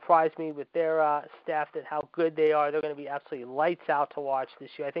wouldn't surprise me with their staff that how good they are. They're going to be absolutely lights out to watch this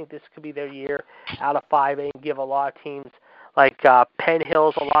year. I think this could be their year out of 5A and give a lot of teams like Penn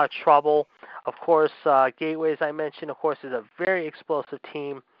Hills a lot of trouble. Of course, Gateway, as I mentioned, of course, is a very explosive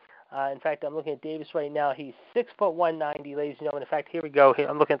team. In fact, I'm looking at Davis right now. He's 6'1", 190, ladies and gentlemen. In fact, here we go.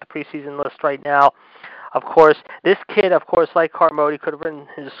 I'm looking at the preseason list right now. Of course, this kid, of course, like Carmody, could have written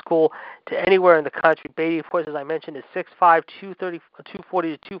his school to anywhere in the country. Beatty, of course, as I mentioned, is 6'5", 240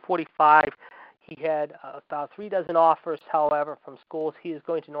 to 245. He had about 3 dozen offers, however, from schools. He is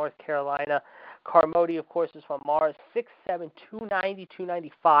going to North Carolina. Carmody, of course, is from Mars, 6'7", 290,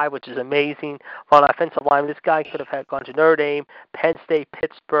 295, which is amazing on offensive line. This guy could have gone to Notre Dame, Penn State,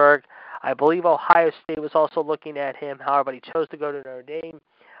 Pittsburgh. I believe Ohio State was also looking at him, however, but he chose to go to Notre Dame.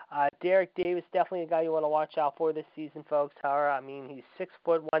 Derek Davis, definitely a guy you want to watch out for this season, folks. However, I mean, he's 6',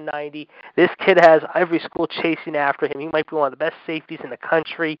 190. This kid has every school chasing after him. He might be one of the best safeties in the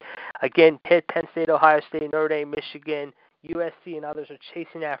country. Again, Pitt, Penn State, Ohio State, Notre Dame, Michigan, USC, and others are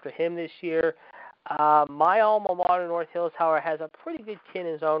chasing after him this year. My alma mater, North Hills, however, has a pretty good kid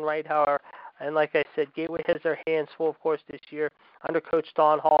in his own right, however. And like I said, Gateway has their hands full, of course, this year under Coach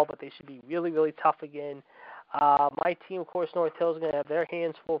Don Hall, but they should be really, really tough again. My team, of course, North Hills, is going to have their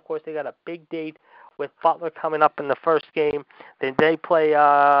hands full. Of course, they got a big date with Butler coming up in the first game. Then they play,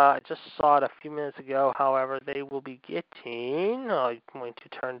 I just saw it a few minutes ago, however, they will be getting, I'm going to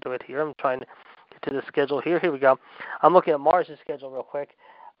turn to it here. I'm trying to get to the schedule here. Here we go. I'm looking at Mars' schedule real quick.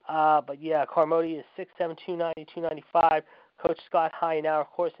 But yeah, Carmody is 6'7", 290, 295. Coach Scott High-Now,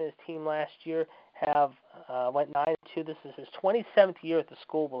 of course, and his team last year went 9-2. This is his 27th year at the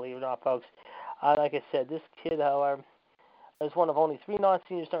school, believe it or not, folks. Like I said, this kid, however, is one of only 3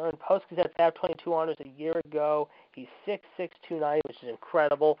 non-seniors to earn Post-Gazette Fab 22 honors a year ago. He's 6'6", 290, which is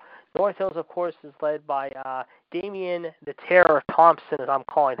incredible. North Hills, of course, is led by Damian the Terror Thompson, as I'm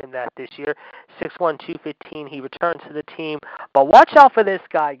calling him that this year, 6'1", 215. He returns to the team. But watch out for this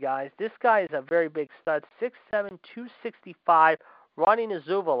guy, guys. This guy is a very big stud, 6'7", 265, running a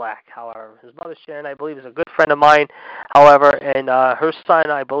Zuvalac, however. His mother, Sharon, I believe, is a good friend of mine, however, and her son,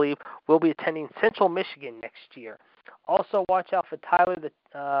 I believe, will be attending Central Michigan next year. Also, watch out for Tyler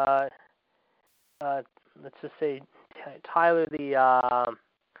let's just say Tyler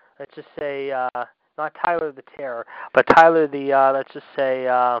not Tyler the Terror, but Tyler let's just say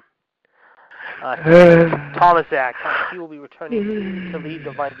Thomas Zach. He will be returning to lead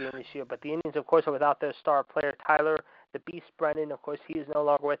the run game this year. But the Indians, of course, are without their star player, Tyler the Beast Brennan. Of course, he is no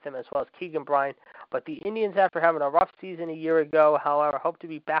longer with them, as well as Keegan Bryant. But the Indians, after having a rough season a year ago, however, hope to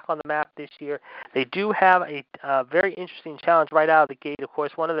be back on the map this year. They do have a very interesting challenge right out of the gate. Of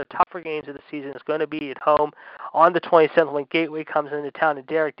course, one of the tougher games of the season is going to be at home on the 27th when Gateway comes into town and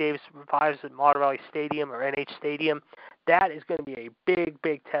Derek Davis revives at Mater Valley Stadium or NH Stadium. That is going to be a big,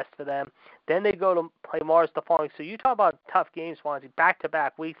 big test for them. Then they go to play Mars the following. So you talk about tough games, Swansea,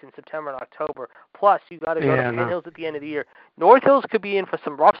 back-to-back weeks in September and October. Plus, you got to go to Penn Hills at the end of the year. North Hills could be in for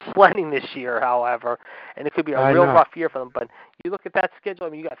some rough sledding this year, however, and it could be a real rough year for them. But you look at that schedule. I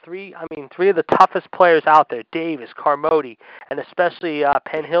mean, you got three of the toughest players out there: Davis, Carmody, and especially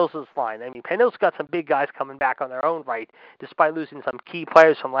Penn Hills' line. I mean, Penn Hills got some big guys coming back on their own right, despite losing some key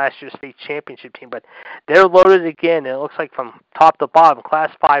players from last year's state championship team. But they're loaded again, and it looks like from top to bottom,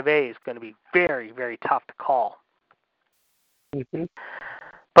 Class 5A is going to be very, very tough to call. Mm-hmm.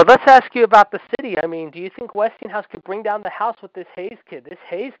 But let's ask you about the city. I mean, do you think Westinghouse could bring down the house with this Hayes kid? This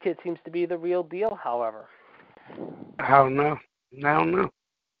Hayes kid seems to be the real deal, however. I don't know. We're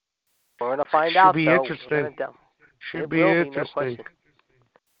going to find out, though. Should be interesting. No question.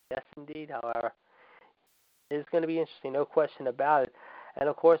 Yes, indeed, however. It is going to be interesting, no question about it. And,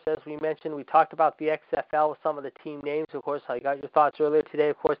 of course, as we mentioned, we talked about the XFL with some of the team names. Of course, I got your thoughts earlier today.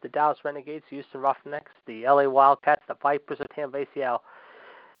 Of course, the Dallas Renegades, Houston Roughnecks, the LA Wildcats, the Vipers of Tampa Bay, Seattle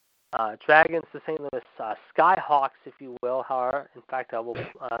Dragons, the St. Louis Skyhawks, if you will. However, in fact,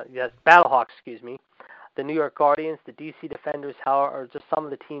 Battlehawks, excuse me. The New York Guardians, the DC Defenders, however, are just some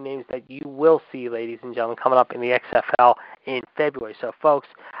of the team names that you will see, ladies and gentlemen, coming up in the XFL in February. So, folks,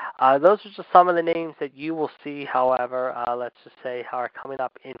 those are just some of the names that you will see, however, let's just say, are coming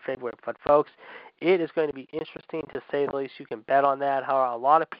up in February. But, folks, it is going to be interesting to say the least. You can bet on that. However, a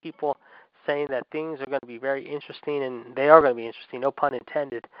lot of people saying that things are going to be very interesting, and they are going to be interesting, no pun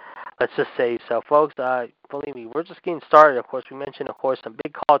intended, let's just say. So, folks, believe me, we're just getting started. Of course, we mentioned, of course, some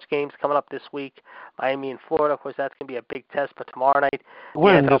big college games coming up this week. Miami and Florida, of course, that's going to be a big test. But tomorrow night,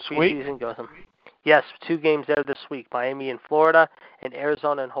 when this week? Goes on. Yes, 2 games there this week, Miami and Florida, and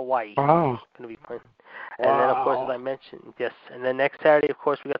Arizona and Hawaii. Wow. Going to be playing. And then, of course, as I mentioned, yes. And then next Saturday, of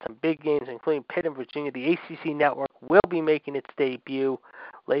course, we got some big games, including Pitt and Virginia. The ACC Network will be making its debut,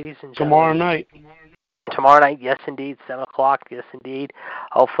 ladies and gentlemen. Tomorrow night, yes, indeed. 7 o'clock, yes, indeed.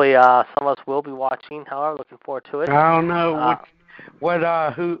 Hopefully, some of us will be watching. However, looking forward to it. I don't know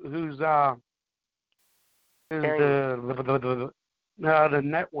who's the the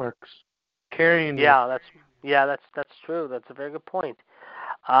networks carrying it. That's true. That's a very good point.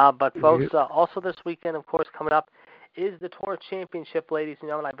 But folks, also this weekend, of course, coming up is the Tour Championship, ladies and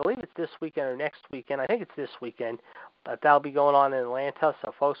gentlemen. I believe it's this weekend or next weekend. I think it's this weekend, but that'll be going on in Atlanta,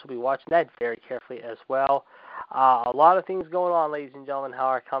 so folks will be watching that very carefully as well. A lot of things going on, ladies and gentlemen, how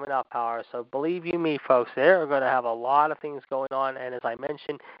are coming up, however. So believe you me, folks, they're going to have a lot of things going on. And as I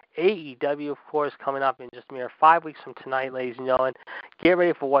mentioned, AEW, of course, coming up in just a mere 5 weeks from tonight, ladies and gentlemen. Get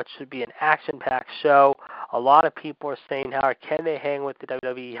ready for what should be an action-packed show. A lot of people are saying, how can they hang with the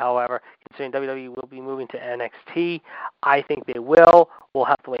WWE? However, considering WWE will be moving to NXT, I think they will. We'll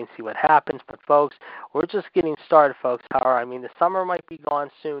have to wait and see what happens. But, folks, we're just getting started, folks. However, I mean, the summer might be gone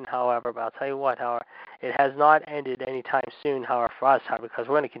soon, however, but I'll tell you what, however, it has not ended anytime soon, however, for us, however, because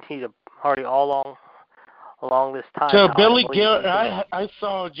we're going to continue to party all along this time. So, Billy I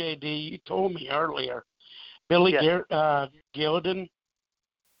saw, JD, you told me earlier, Billy Gilden.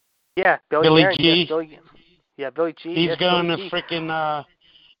 Yeah, Billy Garrett, G. Yes, Billy G. He's going to freaking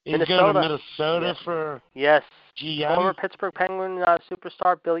he's going to Minnesota for GM. Former Pittsburgh Penguin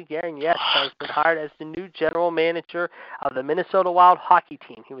superstar Billy Guerin, has been hired as the new general manager of the Minnesota Wild hockey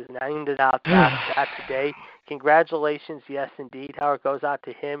team. He was named out that today. Congratulations, yes, indeed. How it goes out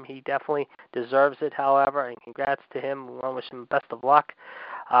to him. He definitely deserves it, however, and congrats to him. We want to wish him best of luck.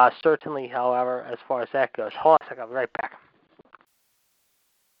 Certainly, however, as far as that goes. Hold on a second, I'll be right back.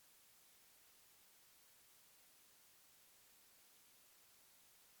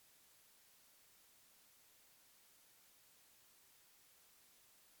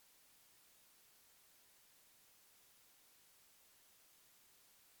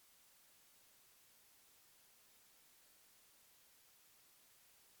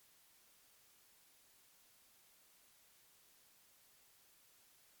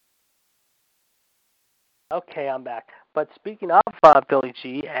 Okay, I'm back. But speaking of Billy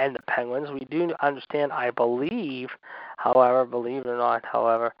G and the Penguins, we do understand, I believe, however, believe it or not,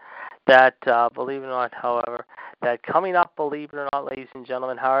 however, that coming up, believe it or not, ladies and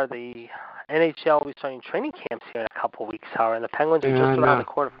gentlemen, however, the NHL will be starting training camps here in a couple of weeks, however, and the Penguins are just around the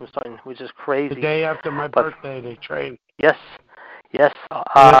corner from starting, which is crazy. The day after my birthday, they train. Yes.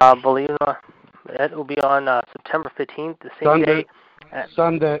 Believe it or not, it will be on September 15th, the same day.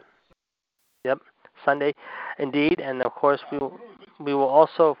 Sunday. Yep. Sunday, indeed, and of course we will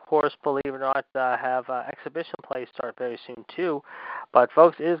also, of course, believe it or not, have exhibition play start very soon too. But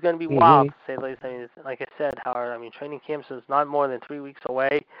folks, it is going to be wild to say the least. I mean, like I said, Howard. I mean, training camps is not more than 3 weeks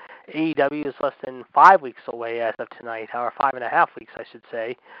away. AEW is less than 5 weeks away as of tonight, or 5.5 weeks, I should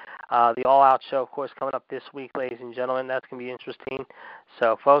say. The All Out show, of course, coming up this week, ladies and gentlemen. That's going to be interesting.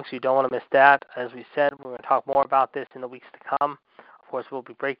 So, folks, you don't want to miss that. As we said, we're going to talk more about this in the weeks to come. Of course, we'll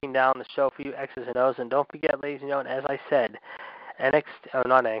be breaking down the show for you, X's and O's. And don't forget, ladies and gentlemen, as I said,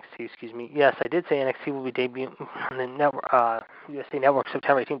 not NXT, excuse me. Yes, I did say NXT will be debuting on the network, USA Network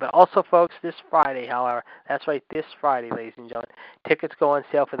September 18th. But also, folks, this Friday, however, that's right, this Friday, ladies and gentlemen, tickets go on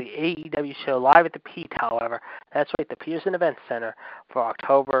sale for the AEW show live at the Pete, however. That's right, the Pearson Event Center for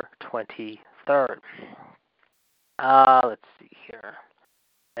October 23rd. Let's see here.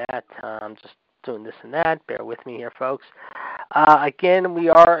 I'm just doing this and that. Bear with me here, folks. Again, we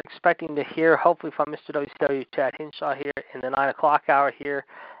are expecting to hear, hopefully, from Mr. WCW Chad Hinshaw here in the 9 o'clock hour here,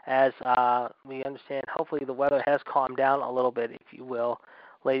 as we understand, hopefully the weather has calmed down a little bit, if you will,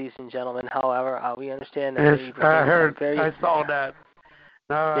 ladies and gentlemen. However, we understand that I saw that.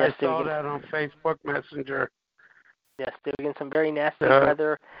 I saw that on Facebook Messenger. Yes, they're getting some very nasty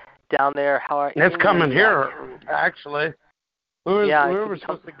weather down there. However, it's coming here, actually. We were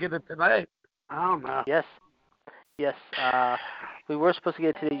supposed to get it tonight. I don't know. Yes, we were supposed to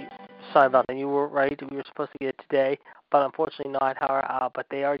get it today. Sorry about that. You were right. We were supposed to get it today, but unfortunately not. However, but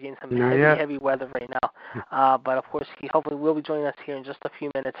they are getting some heavy weather right now. But of course, he hopefully will be joining us here in just a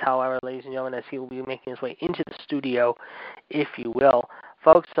few minutes. However, ladies and gentlemen, as he will be making his way into the studio, if you will.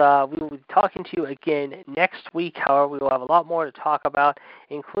 Folks, we will be talking to you again next week. However, we will have a lot more to talk about,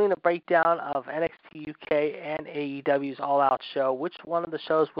 including a breakdown of NXT UK and AEW's All Out show. Which one of the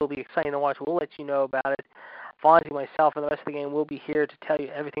shows will be exciting to watch? We'll let you know about it. Fonzie, myself, and the rest of the game will be here to tell you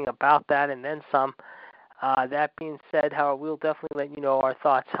everything about that and then some. That being said, however, we'll definitely let you know our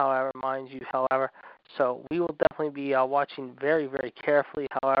thoughts, however, mind you, however. So we will definitely be watching very, very carefully,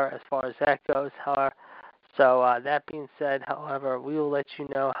 however, as far as that goes, however. So that being said, however, we will let you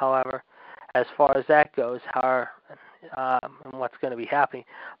know, however, as far as that goes, however, and what's going to be happening.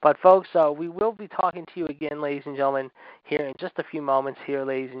 But, folks, we will be talking to you again, ladies and gentlemen, here in just a few moments here,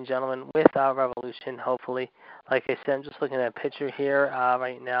 ladies and gentlemen, with our Revolution, hopefully. Like I said, I'm just looking at a picture here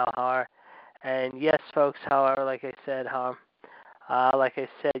right now, however. And, yes, folks, however, like I said, Like I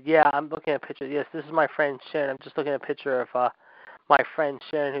said, yeah, I'm looking at a picture. Yes, this is my friend Sharon. I'm just looking at a picture of my friend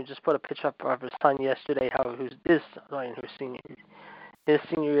Sharon, who just put a picture up of his son yesterday. His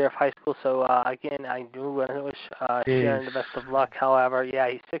senior year of high school. So again, I do want to wish Sharon the best of luck. However, yeah,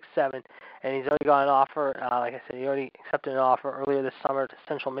 he's 6'7", and he's already got an offer. Like I said, he already accepted an offer earlier this summer to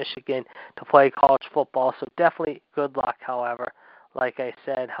Central Michigan to play college football. So definitely good luck. However, like I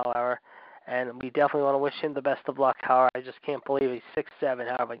said, and we definitely want to wish him the best of luck. However, I just can't believe he's 6'7".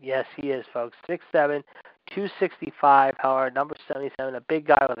 However, yes, he is, folks, 6'7". 265, however, number 77, a big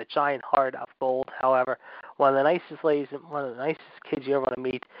guy with a giant heart of gold. However, one of the nicest ladies, one of the nicest kids you ever want to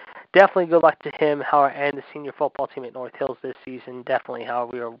meet. Definitely good luck to him, however, and the senior football team at North Hills this season. Definitely,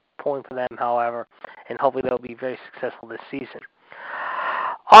 however, we are pulling for them, however, and hopefully they'll be very successful this season.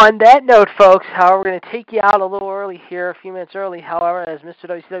 On that note, folks, however, we're going to take you out a little early here, a few minutes early. However, as Mr.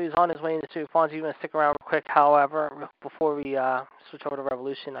 WCW is on his way into Sioux Falls, you're going to stick around real quick. However, before we switch over to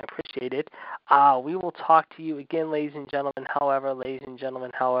Revolution, I appreciate it. We will talk to you again, ladies and gentlemen.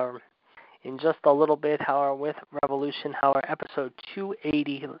 However, in just a little bit, however, with Revolution, however, episode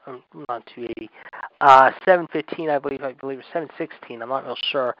 280, not 280, 715, I believe, or 716. I'm not real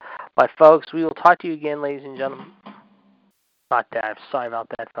sure. But, folks, we will talk to you again, ladies and gentlemen. Not that. Sorry about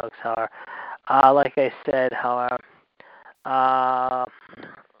that, folks. However, like I said, however,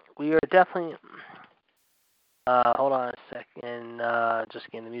 we are definitely. Hold on a second. Just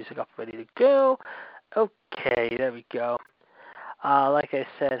getting the music up, ready to go. Okay, there we go. Like I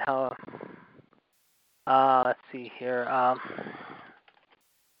said, however, let's see here. All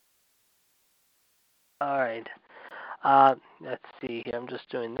right. Let's see here. I'm just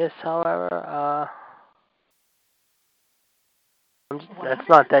doing this, however. That's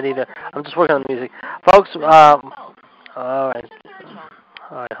not that either. I'm just working on the music. Folks, all right.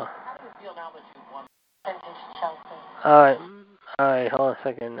 All right, hold on a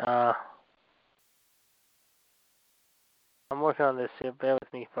second. I'm working on this here. Bear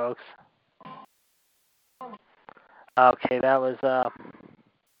with me, folks. Okay, that was,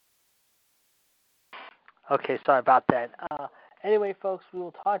 okay, sorry about that. Anyway, folks, we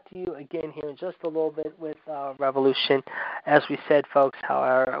will talk to you again here in just a little bit with Revolution. As we said, folks,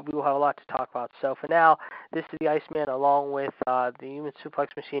 however, we will have a lot to talk about. So for now, this is the Iceman along with the Human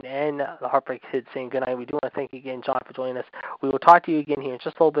Suplex Machine and the Heartbreak Kid saying goodnight. We do want to thank you again, John, for joining us. We will talk to you again here in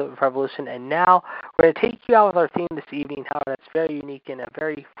just a little bit with Revolution. And now we're going to take you out with our theme this evening. However, that's very unique in a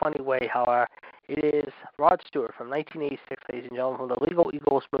very funny way. However, it is Rod Stewart from 1986, ladies and gentlemen, from the Legal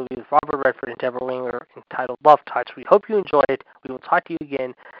Eagles movie with Robert Redford and Deborah Winger entitled Love Touch. We hope you enjoyed it. We will talk to you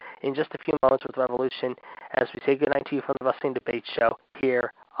again in just a few moments with Revolution as we say goodnight to you from the Wrestling Debate Show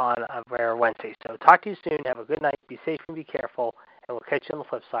here on Rare Wednesday. So talk to you soon. Have a good night. Be safe and be careful. And we'll catch you on the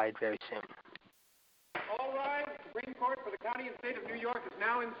flip side very soon. All right. The Supreme Court for the County and State of New York is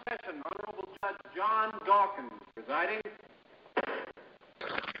now in session. Honorable Judge John Dawkins presiding.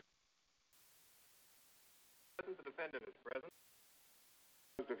 The defendant is present.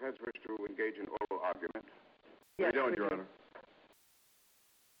 Does the defense wish to engage in oral argument? Yes, we don't, Your Honor.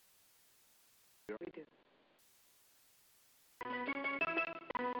 We do.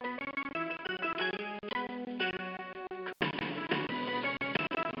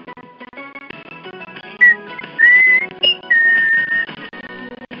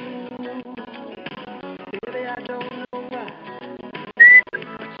 Baby, I don't know why.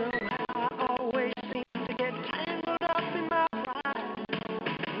 Somehow I always seem to get tangled up in my pride.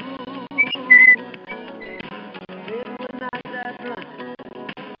 Baby, we're not that blind.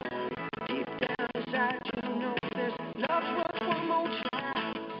 Deep down inside, you know this love's worth one more try.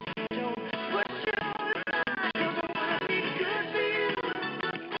 Don't push it all aside, 'cause I wanna be good for you.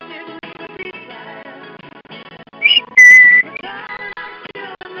 Didn't mean to be bad. But darling, I'm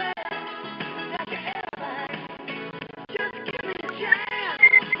feeling bad. Like you ever had. Just give me a chance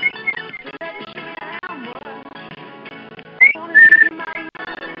to let me show you how much I wanna give you my love.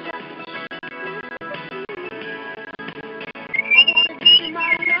 I wanna give you my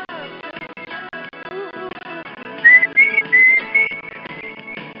love.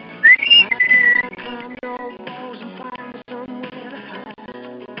 Why can't I climb your walls and find me somewhere to hide?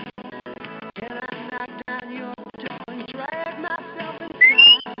 Can I knock down your door and drag myself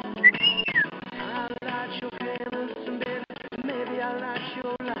inside? I'll light your candles and maybe I'll light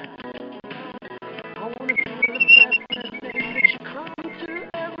your light. I wanna feel the breathless thing that you come to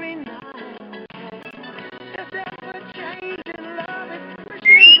every night. This ever-changing love is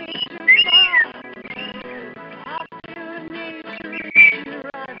pushing me too far. I feel the need to reach you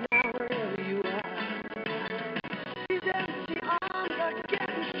right now wherever you are. These empty arms are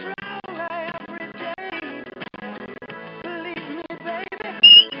getting stronger every day. Believe me,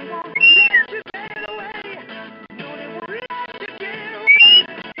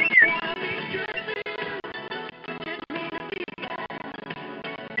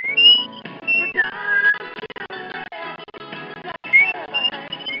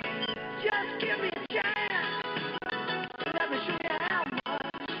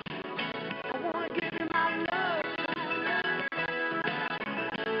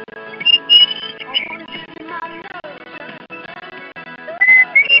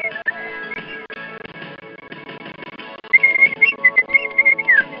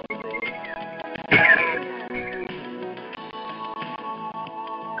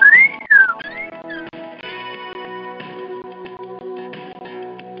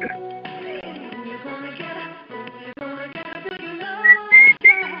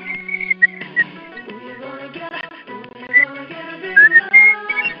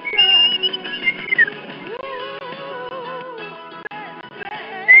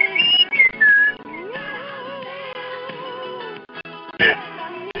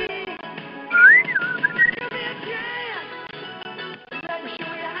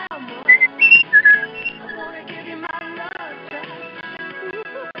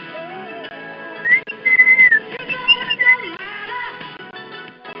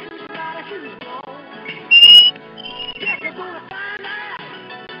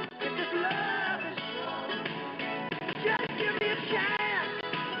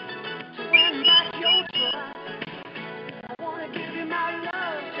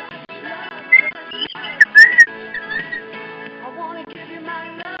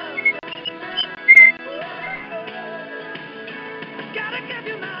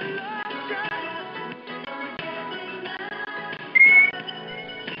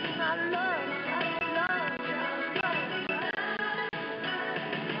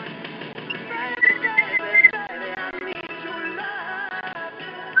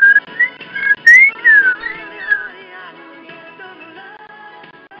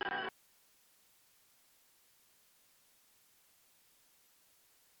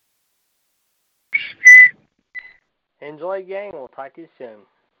 Enjoy, gang. We'll talk to you soon.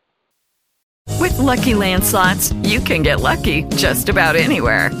 With Lucky Land Slots, you can get lucky just about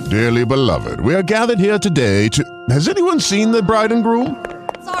anywhere. Dearly beloved, we are gathered here today to... Has anyone seen the bride and groom?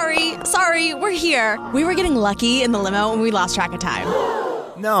 Sorry, we're here. We were getting lucky in the limo and we lost track of time.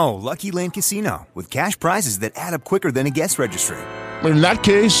 No, Lucky Land Casino, with cash prizes that add up quicker than a guest registry. In that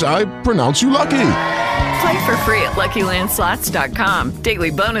case, I pronounce you lucky. Play for free at LuckyLandSlots.com.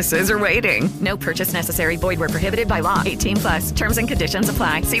 Daily bonuses are waiting. No purchase necessary. Void where prohibited by law. 18+. Terms and conditions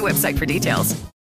apply. See website for details.